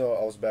only reason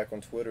I was back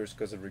on Twitter is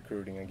because of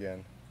recruiting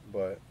again.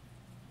 But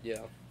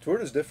Yeah.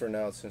 Twitter's different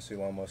now since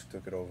Elon Musk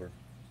took it over,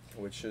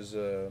 which is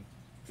for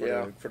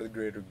the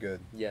greater good.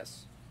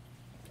 Yes.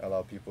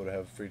 Allow people to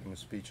have freedom of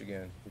speech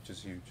again, which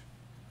is huge.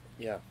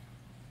 Yeah.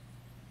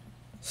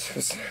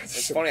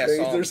 It's funny, I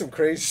saw him- There's some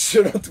crazy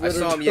shit on Twitter. I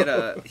saw him.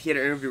 though. He had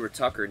an interview with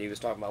Tucker, and he was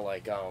talking about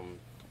like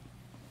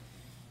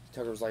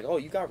Tucker was like, "Oh,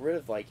 you got rid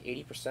of like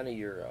 80% of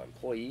your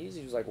employees."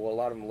 He was like, "Well, a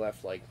lot of them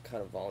left like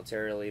kind of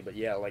voluntarily, but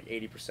yeah, like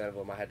 80% of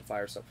them I had to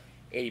fire some.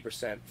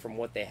 80% from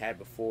what they had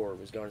before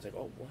was going." It's like,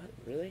 "Oh, what?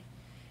 Really?"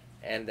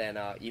 And then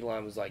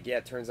Elon was like, "Yeah,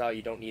 it turns out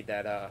you don't need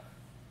that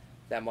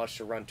much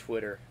to run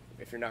Twitter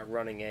if you're not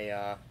running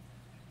a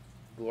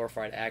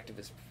glorified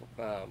activist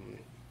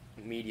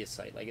media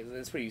site. Like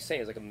that's what he was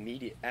saying. It's like a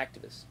media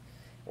activist,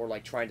 or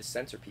like trying to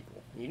censor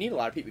people. You need a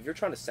lot of people if you're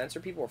trying to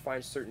censor people or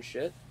find certain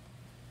shit."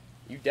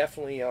 You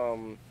definitely, it's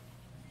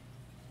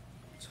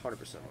 100% my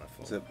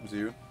phone. Is that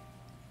you?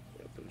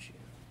 Yeah, Bucci.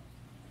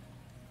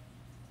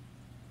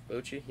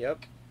 Bucci, yep.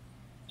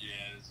 Yeah,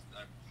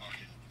 I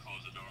fucking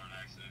closed the door on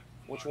accident.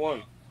 Which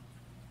one?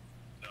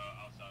 The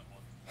outside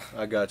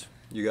one. I got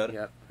you. You got it?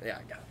 Yep. Yeah,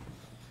 I got it.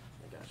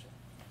 I got you.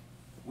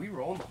 We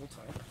rolling the whole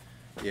time.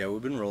 Yeah,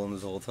 we've been rolling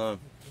this whole time.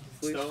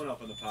 Stone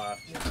up in the pot.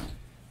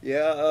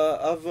 Yeah,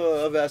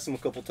 I've asked him a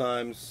couple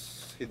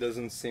times. He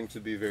doesn't seem to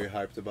be very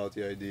hyped about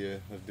the idea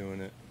of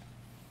doing it.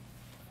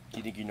 Do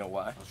you think you know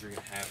why? I was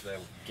drinking half that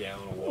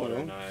gallon of water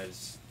and I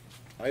was...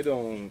 I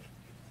don't.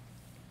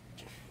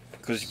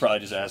 Because you probably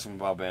just asked him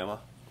about Bama.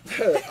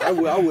 I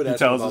would He ask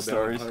tells him the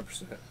about Bama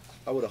stories. 100%.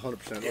 I would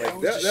 100%. Yeah, Like, it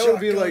was that a would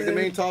be like the shotgun.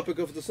 main topic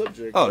of the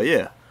subject. Oh,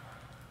 yeah.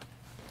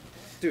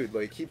 Dude,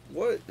 like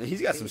what?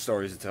 He's got some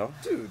stories to tell.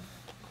 Dude,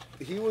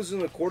 he was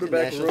in a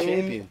quarterback National room.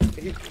 champion.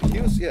 He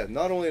was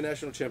not only a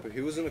national champion.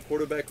 He was in a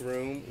quarterback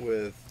room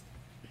with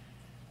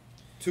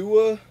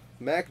Tua,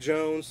 Mac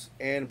Jones,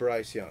 and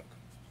Bryce Young.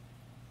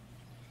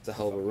 It's a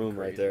hell of a room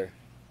right there.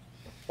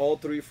 All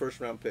 3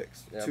 first-round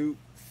picks. Yep. 2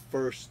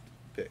 first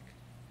pick.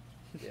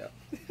 Yeah.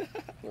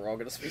 We're all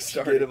gonna be Get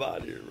starting. him out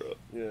of here, bro.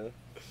 Yeah.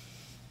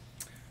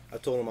 I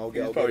told him I'll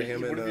He's get probably,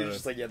 him what if and you're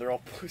just like, yeah, they're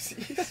all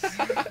pussies.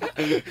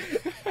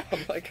 I'm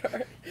like, all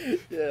right.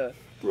 Yeah.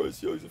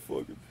 Bryce Young's a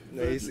fucking...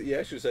 no, he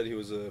actually said he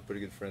was pretty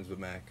good friends with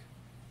Mac.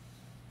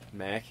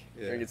 Mac?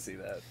 Yeah. I can see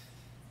that.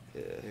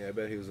 Yeah. Yeah, I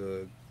bet he was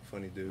a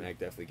funny dude. Mac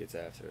definitely gets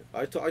after it.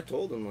 I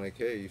told him like,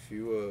 hey, if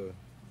you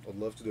I'd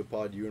love to do a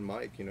pod, you and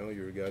Mike. You know,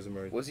 you guys are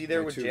my. Was he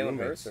there my with 2 Jalen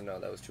roommates. Hurts or no?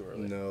 That was too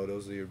early. No, that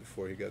was the year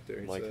before he got there.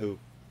 He Like said. who?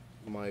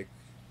 Mike,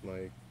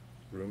 my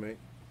roommate,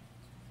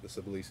 the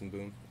Sublease and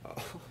Boom. Oh.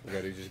 The guy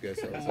who just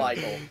gets out.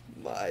 Michael.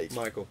 Mike.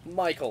 Michael,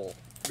 Michael.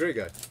 great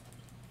guy.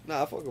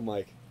 Nah, I fuck with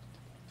Mike.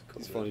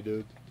 He's a funny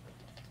dude.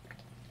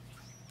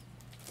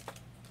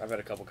 I've had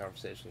a couple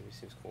conversations with him. He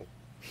seems cool.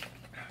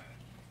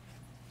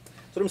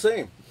 That's what I'm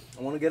saying.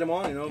 I want to get him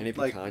on. You know, Any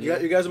like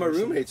picanha? you guys are my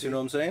roommates. You know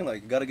what I'm saying?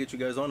 Like, got to get you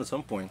guys on at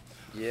some point.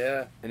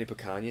 Yeah. Any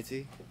picanha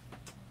tea?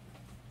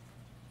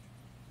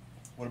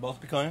 What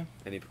about the picanha?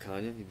 Any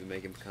picanha? You've been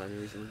making picanha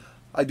recently?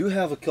 I do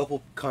have a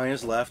couple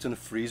picanhas left in the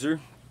freezer.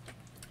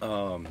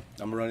 I'm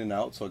running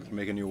out, so I gotta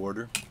make a new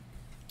order.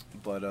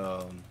 But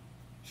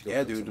Should go yeah,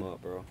 cook dude. some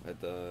up, bro, at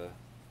the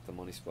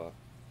money spot.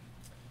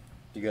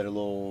 You got a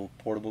little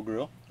portable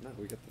grill? No,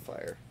 we got the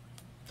fire.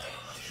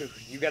 Dude,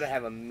 you gotta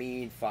have a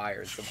mean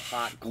fire and some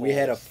hot coals. We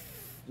had a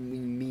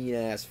mean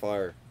ass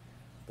fire.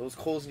 Those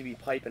coals need to be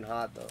piping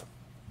hot though.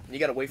 You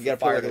gotta wait for You the gotta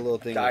put fire like a to little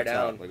thing die on top,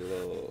 down. like a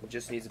little. It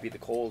just needs to be the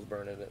coals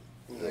burning it.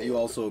 You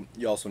also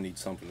need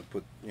something to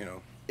put, you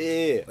know,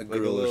 Yeah, a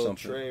grill or little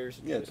something. tray or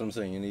something. Yeah, that's what I'm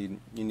saying.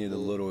 You need a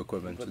little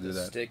equipment Put to do the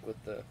that. stick with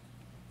the.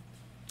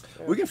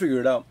 We can figure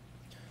it out.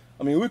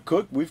 I mean,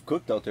 we've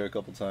cooked out there a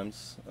couple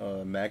times.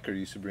 Macker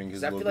used to bring his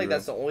 'Cause I little feel like grill.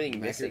 that's the only thing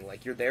Mac missing. it.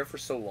 Like you're there for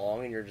so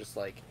long and you're just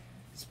like,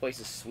 this place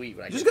is sweet,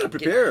 but I You just get- gotta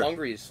get prepare.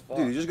 hungry as fuck.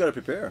 Dude, you just gotta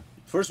prepare.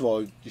 First of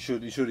all, you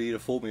should eat a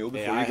full meal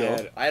before you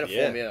go. I had a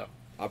full meal.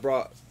 I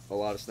brought a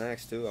lot of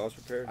snacks too. I was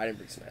prepared. I didn't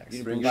bring snacks.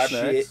 You Bring didn't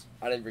your bring snacks. shit.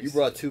 I didn't bring. You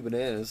brought snacks. 2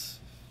 bananas.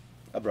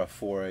 I brought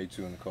 4. I ate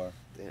 2 in the car.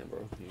 Damn,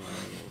 bro.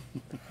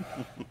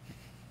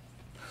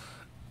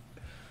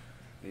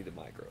 Need the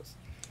micros.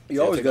 You See,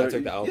 I always took- gotta. I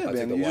took the out- yeah, I took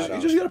man. the You white just, out.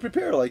 you just gotta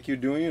prepare like you're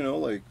doing. You know,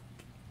 like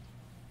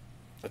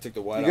I took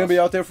the white you're gonna be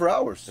out there for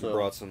hours. and So.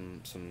 brought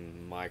some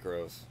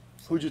micros.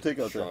 Who'd you take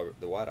out there?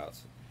 The whiteouts.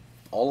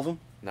 All of them?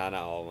 Nah,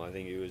 not all of them. I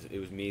think it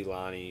was me,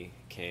 Lonnie,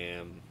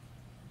 Cam,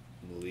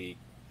 Malik,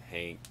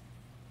 Hank,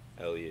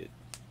 Elliot,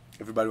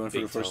 Everybody went for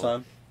Big the first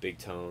Tone. time. Big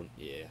Tone.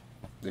 Yeah,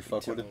 They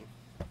fuck with it.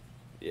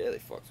 yeah, they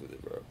fucked with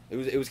it, bro.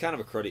 It was kind of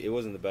a cruddy. It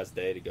wasn't the best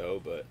day to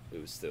go, but it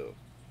was still.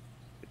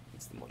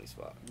 It's the money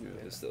spot. Yeah.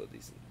 It was still a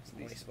decent. It's a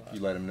Money decent. spot. You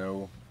let him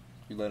know.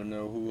 You let him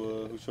know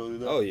who showed you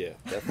that. Oh yeah,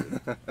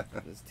 definitely.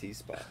 It's T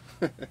spot.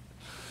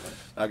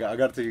 I got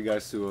to take you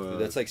guys to. Dude,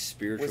 that's like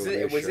spiritual. Was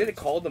it reassurance.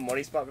 called the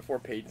money spot before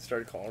Peyton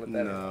started calling it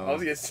that? No. I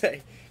was gonna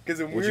say because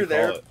when What'd we you were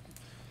there, call it?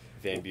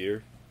 Van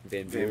Buren.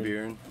 Van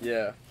Buren.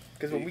 yeah,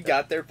 Because when we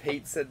got there,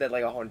 Pate said that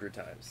like 100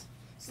 times.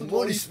 It's the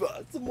money spot.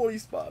 It's the money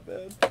spot,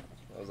 man.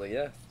 I was like,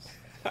 yeah.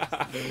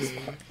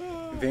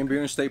 Van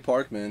Buren State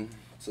Park, man.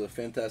 It's a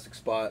fantastic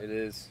spot. It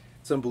is.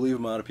 It's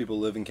unbelievable amount of people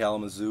live in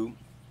Kalamazoo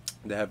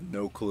that have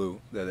no clue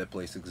that that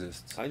place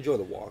exists. I enjoy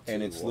the walk.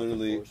 And too, it's the walking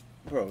literally, course.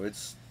 bro,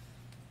 it's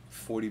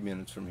 40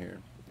 minutes from here.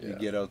 You Yeah.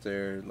 get out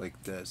there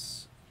like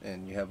this,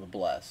 and you have a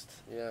blast.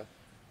 Yeah.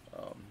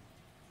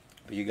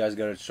 But you guys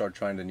got to start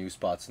trying the new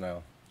spots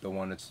now. The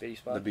one that's Beatty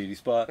spot? the beatty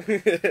spot.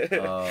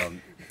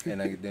 Then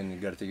you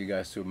got to take you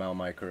guys to Mount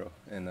Micro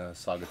in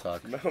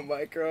Saugatuck. Mount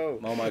Micro.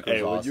 Mount Micro is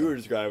Hey, when awesome. you were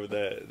describing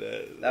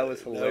that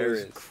was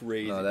hilarious. That was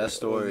crazy. No, bro. that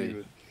story. wasn't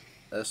even-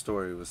 That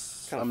story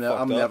was. Kinda I'm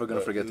fucked never up, gonna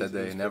but forget it that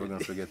was day. Never great.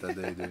 gonna forget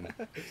that day,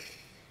 dude.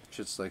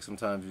 Just like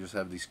sometimes you just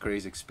have these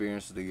crazy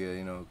experiences that get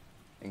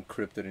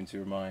encrypted into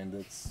your mind.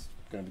 That's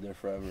gonna be there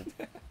forever.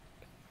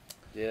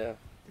 Yeah.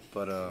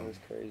 But It was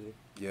crazy.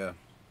 yeah,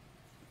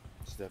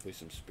 It's definitely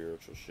some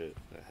spiritual shit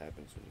that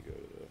happens when you go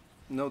to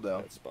no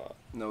doubt, that spot.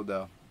 no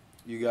doubt.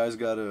 You guys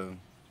gotta.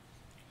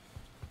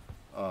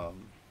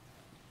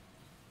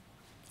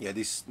 Yeah,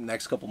 these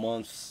next couple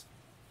months,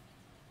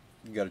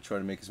 you gotta try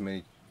to make as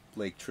many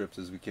lake trips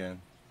as we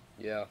can.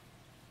 Yeah.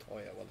 Oh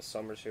yeah. Well, the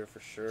summer's here for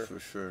sure. For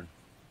sure.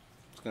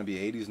 It's gonna be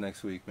 80s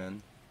next week,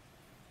 man.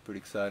 Pretty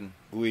exciting.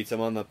 Wait,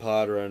 I'm on the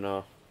pod right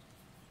now.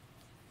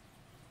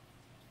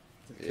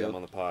 Yeah, I'm Kill?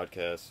 on the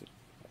podcast.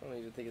 I don't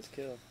even think it's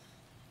Kill.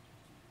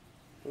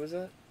 Who is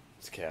that?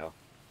 It's Cal.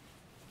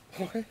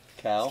 What?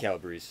 Cal? It's Cal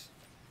Breeze.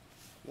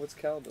 What's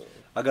Cal doing?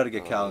 I gotta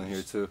get Cal in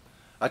here too.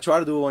 I tried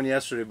to do one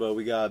yesterday, but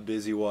we got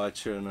busy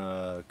watching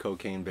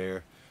Cocaine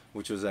Bear,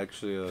 which was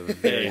actually a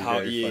very, very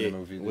funny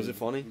movie. Was dude. it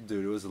funny?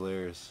 Dude, it was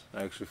hilarious.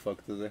 I actually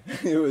fucked with it.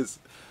 It was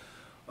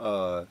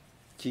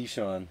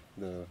Keyshawn,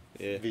 the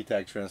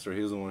VTAC transfer.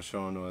 He was the one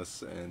showing to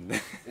us, and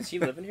Is he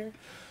living here?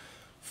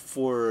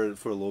 for a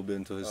little bit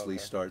until his Okay.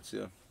 lease starts.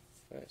 Yeah,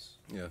 Nice.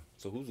 yeah.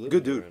 So who's living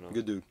Good here dude. right now?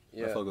 Good dude.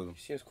 Yeah. I fuck with him.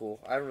 He seems cool.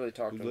 I haven't really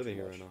talked Who's to him living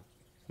too here much. right now?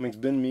 I mean, it's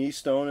been me,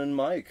 Stone, and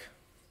Mike.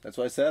 That's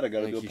why I said I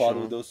gotta And do a pod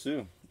Keyshawn. with those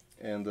two.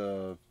 And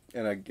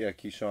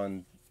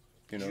Keyshawn.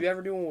 Did you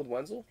ever do one with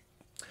Wenzel?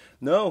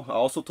 No, I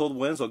also told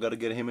Wenzel I got to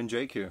get him and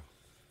Jake here.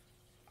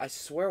 I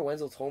swear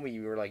Wenzel told me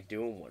you were like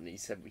doing one. He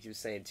said he was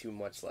saying too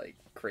much like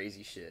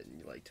crazy shit, and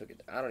you like took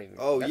it. I don't even.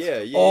 Oh that's-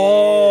 yeah, yeah.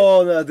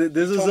 Oh no,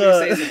 this He is told me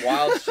to say some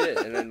wild shit,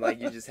 and then like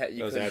you just That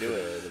was couldn't do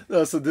after it.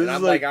 no. So this And is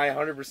I'm like I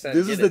 100%. this get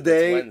is it. the It's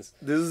day. Wenz.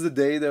 This is the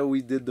day that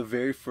we did the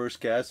very first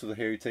cast with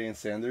Harry Tay and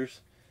Sanders,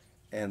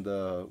 and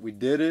we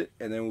did it,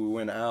 and then we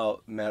went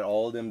out, met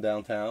all of them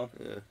downtown,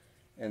 Yeah.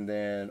 and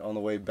then on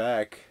the way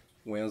back,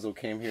 Wenzel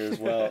came here as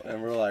well,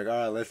 and we're like,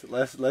 all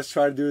right, let's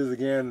try to do this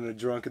again in a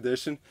drunk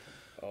edition,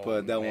 Oh,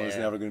 but that one's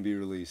man. never going to be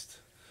released.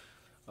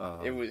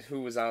 It was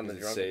who was on the Was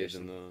it drunk saved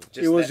edition? in the- Just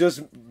It was that-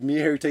 just me,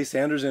 Harry Tay,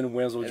 Sanders, and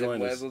Wenzel and then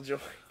joined us. Wenzel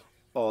joined.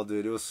 Oh,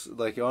 dude, it was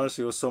like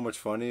honestly, it was so much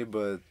funny,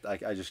 but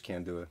I just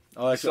can't do it.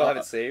 Oh, You still have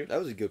it saved? That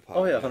was a good pod.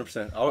 Oh yeah, man.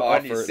 100%. Oh, I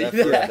need to see that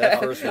that. fir- that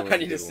first one was I a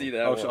need to good see one.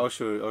 that one. I'll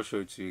show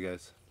it to you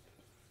guys.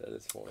 That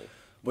is funny.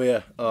 But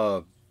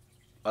yeah,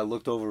 I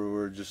looked over. We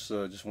were just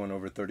went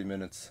over 30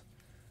 minutes.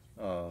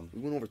 We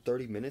went over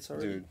 30 minutes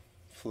already. Dude,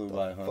 flew The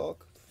by, huh?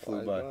 fuck?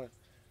 Flew Flies by.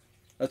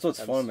 That's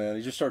what's fun, man.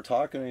 You just start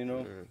talking,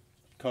 Yeah.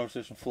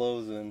 conversation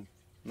flows, and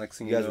next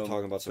thing You guys know, were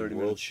talking about some 30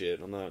 world minutes. shit.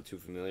 I'm not too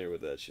familiar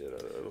with that shit. I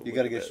don't You look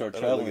gotta at get that- start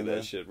I don't look traveling, at man.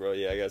 that shit, bro.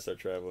 Yeah, I gotta start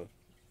traveling.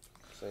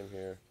 Same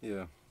here.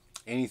 Yeah.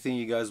 Anything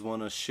you guys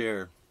want to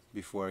share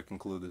before I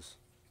conclude this?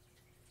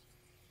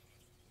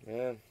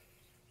 Man.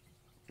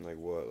 Like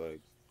what? Like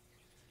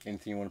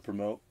Anything you want to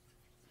promote?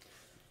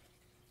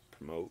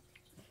 promote?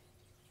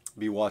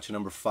 Be watching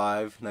number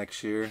 5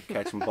 next year,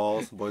 catching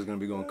balls. The boy's gonna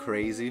be going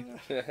crazy.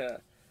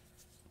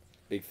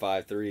 Big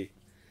 5'3",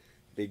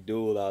 big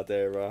duel out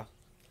there, bro.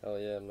 Hell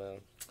yeah, man.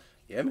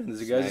 Yeah, man.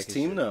 This is your guys' Smacking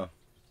team shit. now.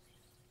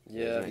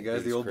 Yeah. You guys,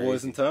 It's the old crazy.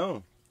 boys in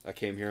town. I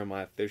came here on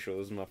my official.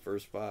 This is my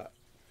first spot.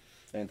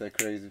 Ain't that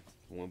crazy?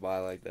 Went by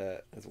like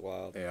that. That's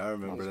wild. Yeah, I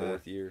remember My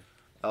that. 4th year.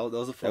 That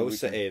was a fun That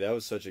was weekend. that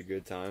was such a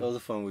good time. That was a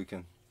fun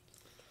weekend.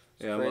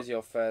 It's Yeah, crazy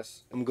how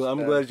fast. I'm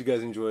glad you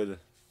guys enjoyed it.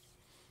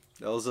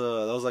 That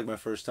was like my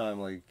first time.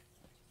 Like,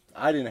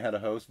 I didn't have a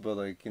host, but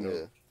like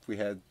Yeah. we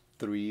had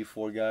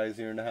 3-4 guys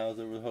here in the house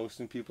that were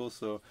hosting people.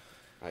 So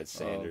I had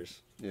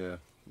Sanders. yeah,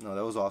 no,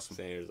 that was awesome.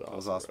 Sanders, That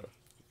was awesome. awesome.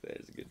 Bro.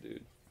 That is a good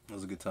dude. That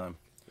was a good time.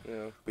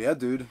 Yeah. But yeah,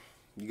 dude,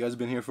 you guys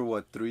been here for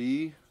what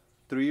 3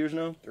 years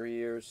now? 3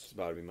 years. It's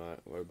about to be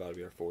we're about to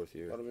be our 4th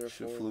year. That'll be our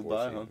Shit fourth. flew Fourth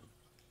by, season. huh?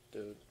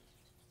 Dude.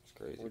 It's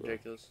crazy, bro.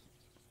 Ridiculous.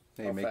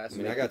 Hey, How make fast I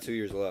mean, I got 2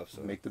 years left,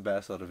 so make the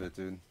best out of it,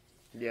 dude.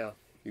 Yeah.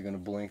 You're gonna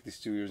blink. These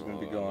 2 years are gonna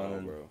be I gone. know,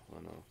 And bro.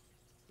 I know.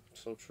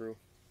 So true.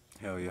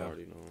 hell I yeah,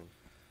 already know.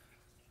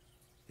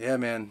 yeah,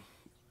 man.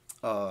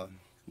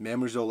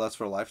 Memories will last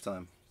for a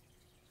lifetime.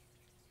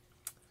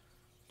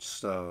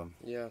 Just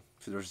Yeah.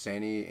 if there's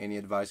any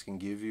advice I can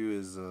give you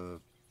is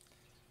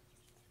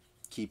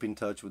keep in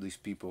touch with these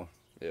people.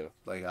 Yeah.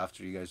 Like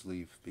after you guys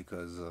leave,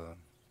 because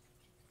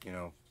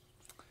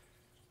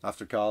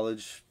after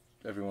college,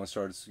 everyone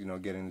starts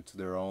getting into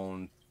their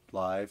own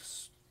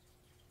lives,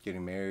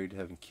 getting married,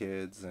 having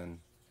kids, and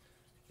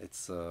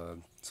it's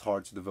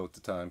hard to devote the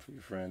time for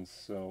your friends.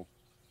 So,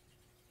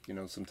 you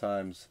know,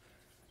 sometimes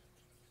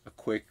a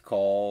quick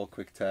call,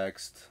 quick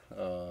text,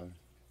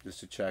 just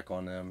to check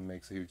on them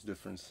makes a huge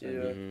difference. Yeah.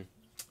 And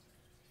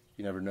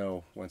you never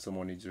know when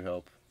someone needs your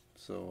help.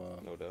 So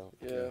No doubt.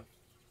 Yeah.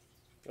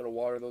 Gotta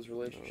water those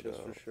relationships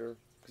No for doubt. sure,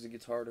 because it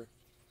gets harder.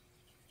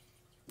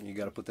 you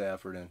got to put the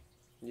effort in.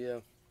 Yeah.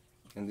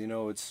 And you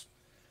know, it's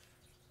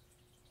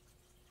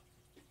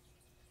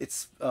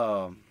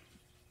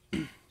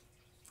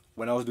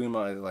when I was doing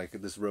my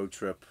this road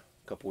trip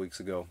a couple weeks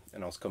ago,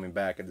 and I was coming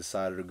back, I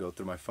decided to go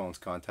through my phone's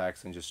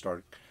contacts and just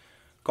start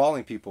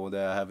calling people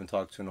that I haven't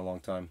talked to in a long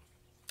time.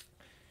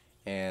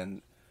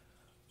 And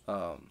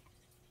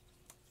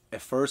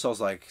at first I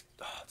was like,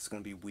 oh, it's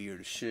gonna be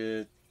weird as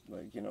shit,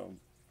 like, you know,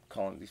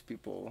 calling these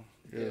people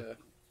Yeah.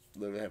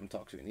 literally haven't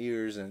talked to in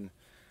years. And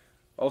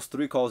I was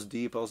 3 calls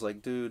deep. I was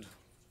like, dude,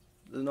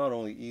 they're not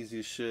only easy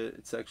as shit,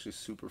 it's actually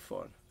super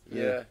fun.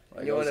 Yeah.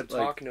 Like, you I was, end up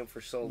like, talking to him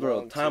for so Bro,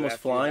 long. time too, was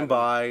after you flying have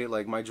by.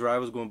 Like, my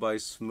drive was going by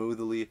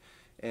smoothly,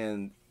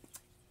 and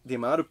the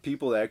amount of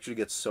people that actually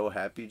get so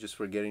happy just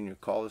for getting your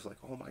call is like,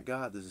 oh my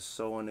god, this is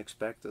so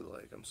unexpected.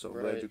 Like, I'm so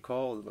glad Right. you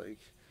called. Like,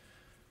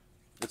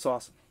 it's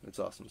awesome. It's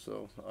awesome.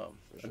 So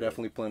I sure.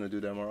 definitely plan to do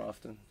that more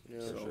often. Yeah.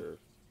 So, For sure.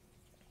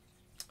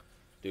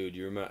 Dude,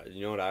 you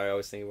know what I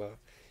always think about?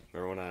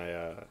 Remember when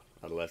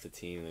I left the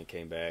team and then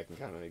came back and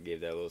kind of gave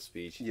that little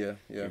speech? yeah,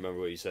 You yeah. remember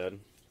what you said?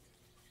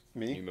 You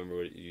Me? remember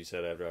what you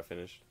said after I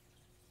finished?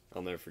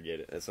 I'll never forget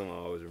it. That's something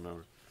I'll always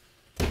remember.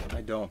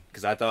 I don't.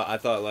 Cause I thought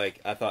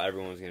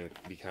everyone was gonna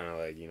be kind of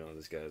like, you know,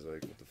 this guy's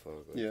like, what the fuck,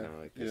 like, Yeah, kind of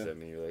like pissed yeah. at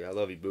me. You're like, I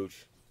love you,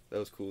 Booch. That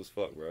was cool as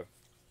fuck, bro.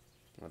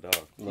 My dog.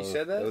 You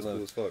said that? That was Love.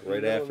 cool as fuck. You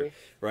Right know after, me?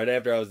 right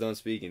after I was done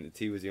speaking, the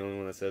T was the only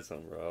one that said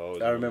something, bro.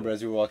 I remember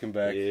as you were walking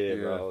back. Yeah, yeah,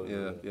 bro.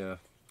 Yeah, yeah.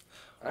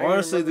 I even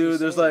Honestly, remember you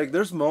dude, saying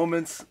there's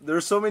moments,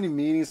 there's so many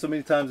meetings, so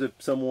many times that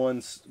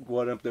someone's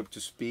going up there to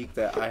speak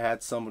that I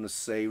had someone to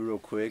say real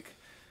quick.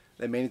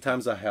 That many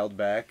times I held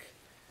back,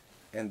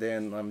 and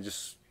then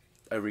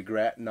I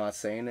regret not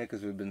saying it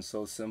because it would have been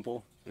so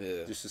simple.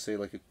 Yeah. Just to say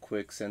like a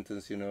quick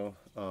sentence, you know.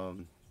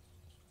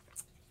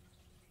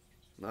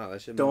 Nah,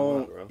 that shit.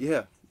 Don't, bro.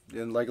 yeah.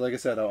 And like I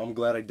said, I'm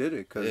glad I did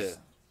it because Yeah.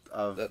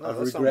 I've That's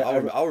regret.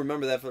 something I'll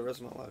remember that for the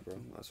rest of my life, bro.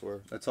 I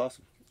swear. That's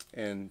awesome,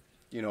 and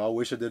you know I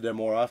wish I did that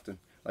more often.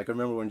 Like I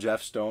remember when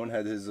Jeff Stone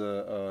had his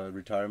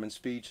retirement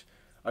speech,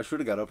 I should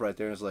have got up right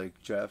there and was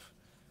like, Jeff,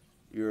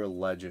 you're a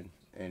legend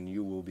and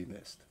you will be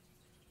missed.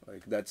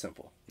 Like that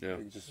simple. Yeah.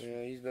 Like, just,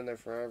 Yeah, he's been there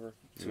forever.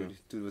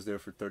 dude was there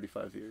for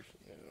 35 years.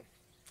 Yeah.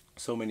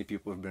 So many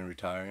people have been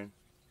retiring,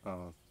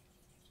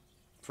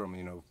 from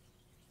you know,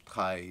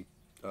 high.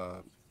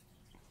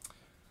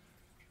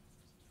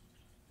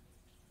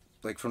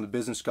 Like from the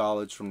business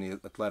college, from the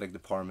athletic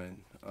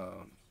department,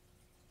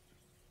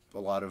 a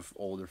lot of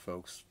older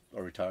folks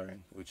are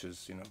retiring, which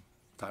is, you know,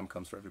 time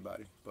comes for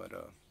everybody. But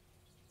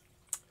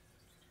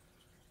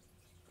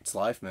it's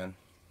life, man.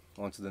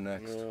 On to the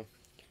next. Yeah.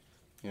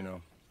 You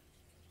know,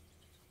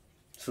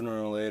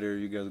 sooner or later,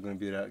 you guys are going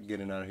to be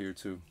getting out of here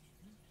too.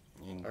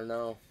 Or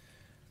no.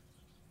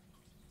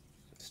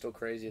 It's still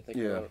crazy to think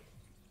Yeah. about.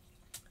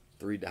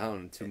 3 down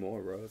and 2 more,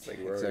 bro. It's like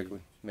we're already- Exactly.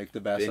 Make the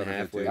best been out of it,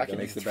 halfway. dude. I can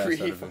Make do the best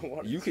 3 out if of I it.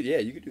 wanted. You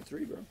could do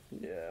 3, bro.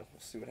 Yeah, we'll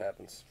see what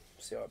happens.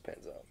 See how it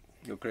pans out.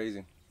 Go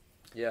crazy.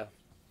 Yeah.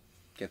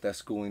 Get that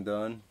schooling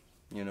done,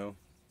 you know.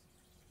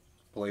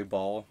 Play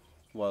ball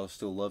while I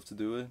still love to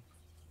do it.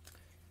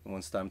 And when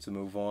it's time to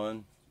move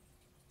on,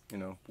 you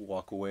know,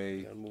 walk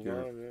away, Gotta move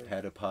your on, yeah.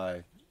 head up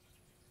high,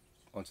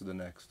 onto the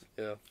next.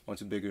 Yeah.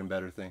 Onto bigger and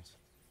better things.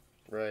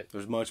 Right.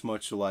 There's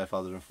much to life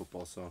other than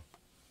football, so.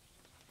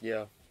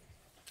 Yeah.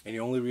 And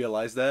you only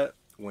realize that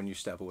when you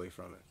step away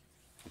from it.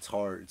 It's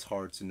hard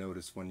to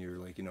notice when you're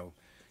like, you know,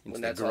 into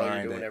When the that's all you're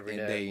grind doing and every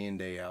and day. day in,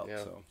 day out.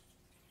 Yeah. So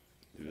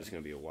Dude, it's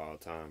gonna be a wild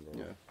time, bro.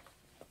 yeah.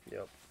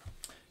 Yep.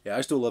 Yeah,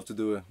 I still love to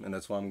do it, and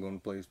that's why I'm going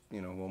to play,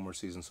 you know, one more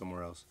season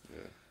somewhere else.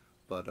 Yeah.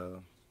 But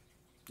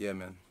yeah,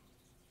 man.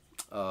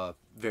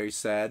 Very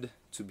sad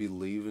to be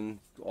leaving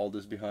all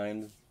this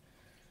behind.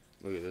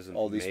 Look at this.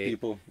 All these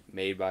people.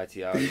 made by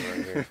Tiago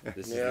right here.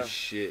 This is Yeah. the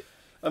shit.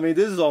 I mean,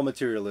 this is all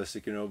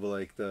materialistic, you know, but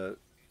like the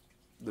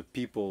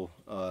people,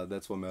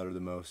 that's what matter the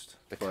most.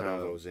 The But,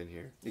 combos in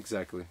here.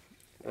 Exactly.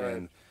 Right.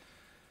 And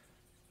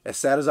as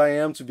sad as I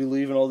am to be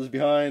leaving all this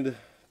behind,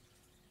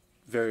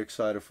 very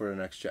excited for the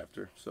next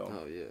chapter. So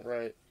Oh yeah.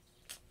 Right.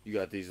 You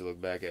got these to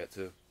look back at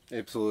too.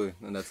 absolutely,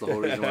 and that's the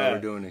whole reason why we're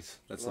doing these.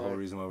 That's the whole Right.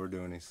 reason why we're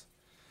doing these.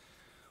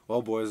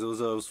 Well, boys, it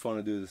was fun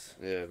to do this.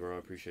 Yeah, bro. I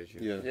appreciate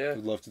you. Yeah, Yeah.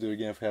 we'd love to do it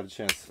again if we have the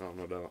chance. Oh,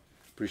 no doubt.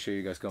 Appreciate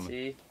you guys coming.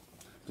 See?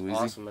 Louise?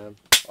 Awesome, man.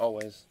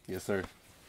 Always. Yes, sir.